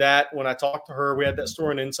 mentioned that when I talked to her. We had that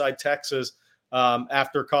story in Inside Texas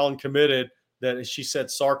after Colin committed, that she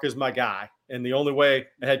said, Sark is my guy. And the only way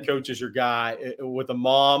a head coach is your guy with a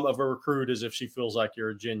mom of a recruit is if she feels like you're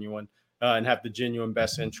a genuine and have the genuine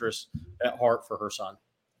best interest at heart for her son.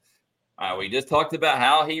 We just talked about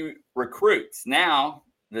how he recruits. Now,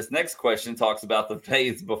 this next question talks about the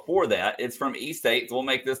phase before that. It's from E-State. We'll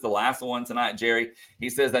make this the last one tonight, Jerry. He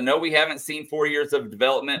says, "I know we haven't seen 4 years of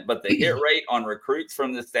development, but the hit rate on recruits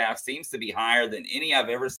from the staff seems to be higher than any I've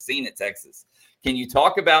ever seen at Texas. Can you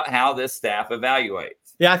talk about how this staff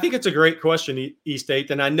evaluates?" Yeah, I think it's a great question, E-State.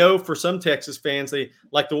 And I know for some Texas fans, they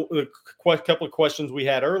like the couple of questions we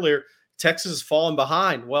had earlier, Texas has fallen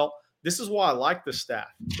behind. Well, this is why I like this staff,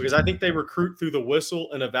 because I think they recruit through the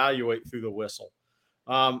whistle and evaluate through the whistle.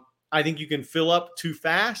 I think you can fill up too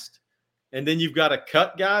fast, and then you've got to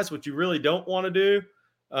cut guys, which you really don't want to do.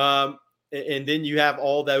 And then you have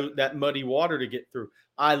all that muddy water to get through.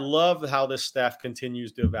 I love how this staff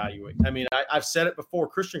continues to evaluate. I mean, I've said it before.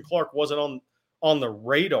 Christian Clark wasn't on the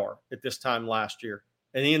radar at this time last year,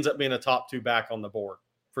 and he ends up being a top 2 back on the board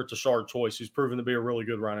for Tashard Choice, who's proven to be a really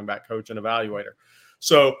good running back coach and evaluator.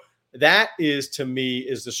 So that is, to me,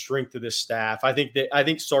 is the strength of this staff. I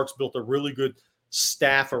think Sark's built a really good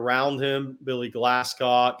staff around him, Billy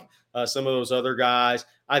Glasscock, some of those other guys.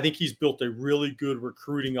 I think he's built a really good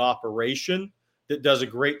recruiting operation that does a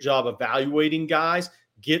great job evaluating guys,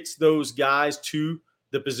 gets those guys to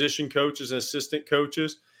the position coaches and assistant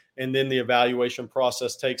coaches, and then the evaluation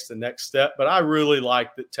process takes the next step. But I really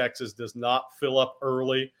like that Texas does not fill up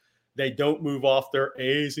early. They don't move off their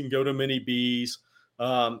A's and go to many B's.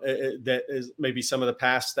 That is maybe some of the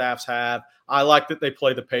past staffs have. I like that they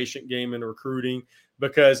play the patient game in recruiting,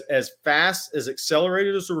 because as fast as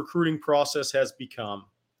accelerated as the recruiting process has become,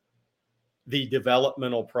 the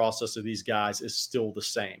developmental process of these guys is still the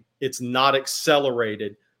same. It's not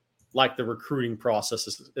accelerated like the recruiting process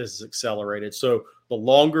is accelerated. So the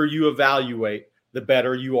longer you evaluate, the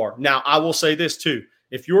better you are. Now, I will say this too.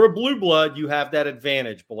 If you're a blue blood, you have that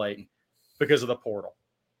advantage, Blake, because of the portal.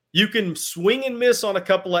 You can swing and miss on a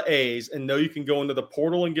couple of A's and know you can go into the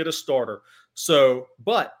portal and get a starter. So,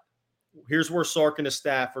 but here's where Sark and his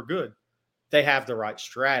staff are good. They have the right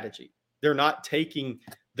strategy. They're not taking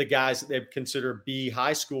the guys that they consider B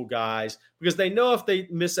high school guys, because they know if they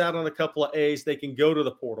miss out on a couple of A's, they can go to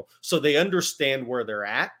the portal. So they understand where they're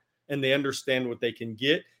at, and they understand what they can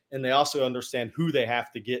get, and they also understand who they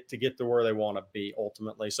have to get to where they want to be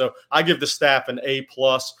ultimately. So I give the staff an A+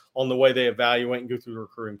 on the way they evaluate and go through the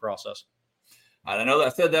recruiting process. I know that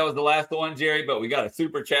I said that was the last one, Jerry, but we got a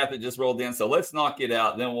super chat that just rolled in. So let's knock it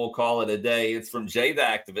out. Then we'll call it a day. It's from Jay the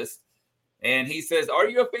Activist. And he says, are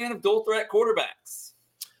you a fan of dual threat quarterbacks?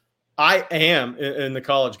 I am in the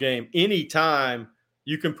college game. Anytime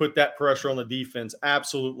you can put that pressure on the defense,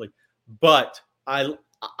 absolutely. But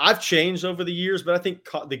I've changed over the years, but I think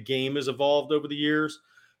the game has evolved over the years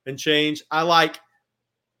and changed. I like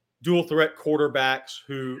dual threat quarterbacks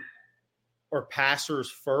who are passers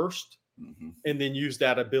first, and then use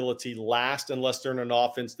that ability last, unless they're in an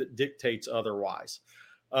offense that dictates otherwise.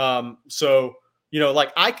 So,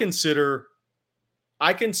 like I consider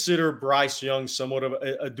Bryce Young somewhat of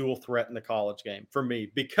a dual threat in the college game for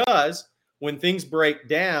me, because when things break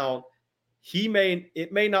down,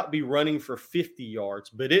 it may not be running for 50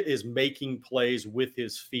 yards, but it is making plays with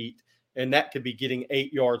his feet. And that could be getting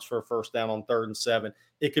 8 yards for a first down on 3rd and 7.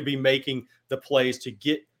 It could be making the plays to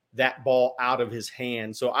get that ball out of his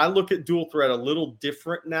hand. So I look at dual threat a little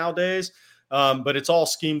different nowadays, but it's all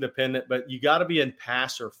scheme dependent. But you got to be in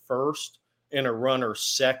passer first and a runner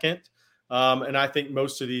second. And I think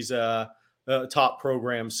most of these top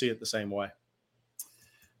programs see it the same way.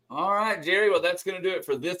 All right, Jerry. Well, that's going to do it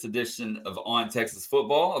for this edition of On Texas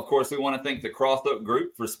Football. Of course, we want to thank the Cross Oak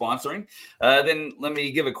Group for sponsoring. Then let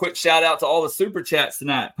me give a quick shout out to all the super chats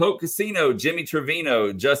tonight. Poke Casino, Jimmy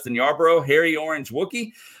Trevino, Justin Yarborough, Harry Orange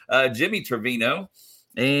Wookie, Jimmy Trevino,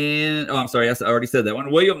 and I'm sorry, I already said that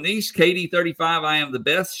one. William Niche, KD35, I am the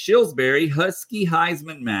best, Shillsbury, Husky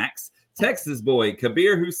Heisman Max, Texas Boy,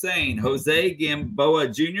 Kabir Hussein, Jose Gamboa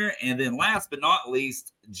Jr., and then last but not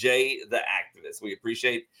least, Jay the Activist. We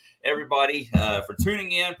appreciate everybody for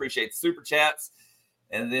tuning in. Appreciate super chats.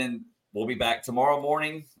 And then we'll be back tomorrow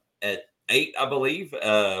morning at 8, I believe,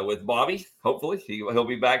 with Bobby. Hopefully he'll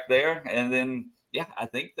be back there. And then, yeah, I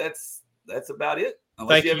think that's about it.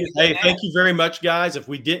 Thank you. Hey, thank you very much, guys. If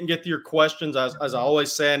we didn't get to your questions, as I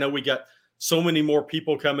always say, I know we got so many more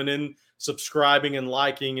people coming in, subscribing and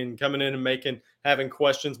liking and coming in and having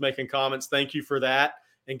questions, making comments. Thank you for that.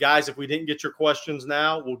 And guys, if we didn't get your questions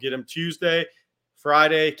now, we'll get them Tuesday,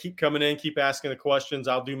 Friday. Keep coming in, keep asking the questions.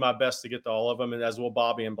 I'll do my best to get to all of them, and as will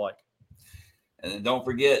Bobby and Blake. And then don't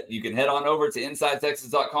forget, you can head on over to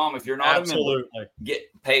InsideTexas.com if you're not a member.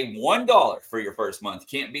 Pay $1 for your first month.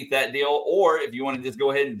 Can't beat that deal. Or if you want to just go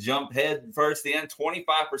ahead and jump head first in,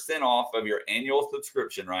 25% off of your annual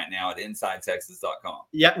subscription right now at InsideTexas.com.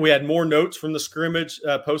 Yeah, we had more notes from the scrimmage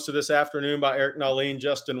posted this afternoon by Eric Nalin,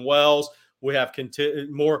 Justin Wells. We have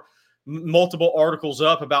multiple articles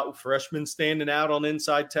up about freshmen standing out on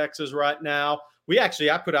Inside Texas right now.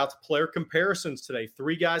 I put out the player comparisons today.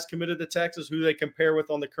 3 guys committed to Texas, who they compare with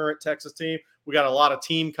on the current Texas team. We got a lot of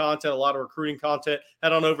team content, a lot of recruiting content.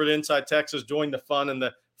 Head on over to Inside Texas, join the fun and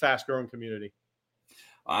the fast-growing community.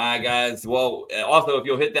 All right, guys. Well, also, if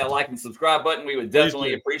you'll hit that like and subscribe button, we would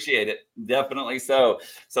definitely appreciate it. Definitely so.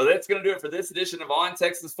 So that's going to do it for this edition of On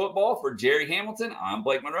Texas Football. For Jerry Hamilton, I'm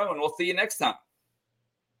Blake Monroe, and we'll see you next time.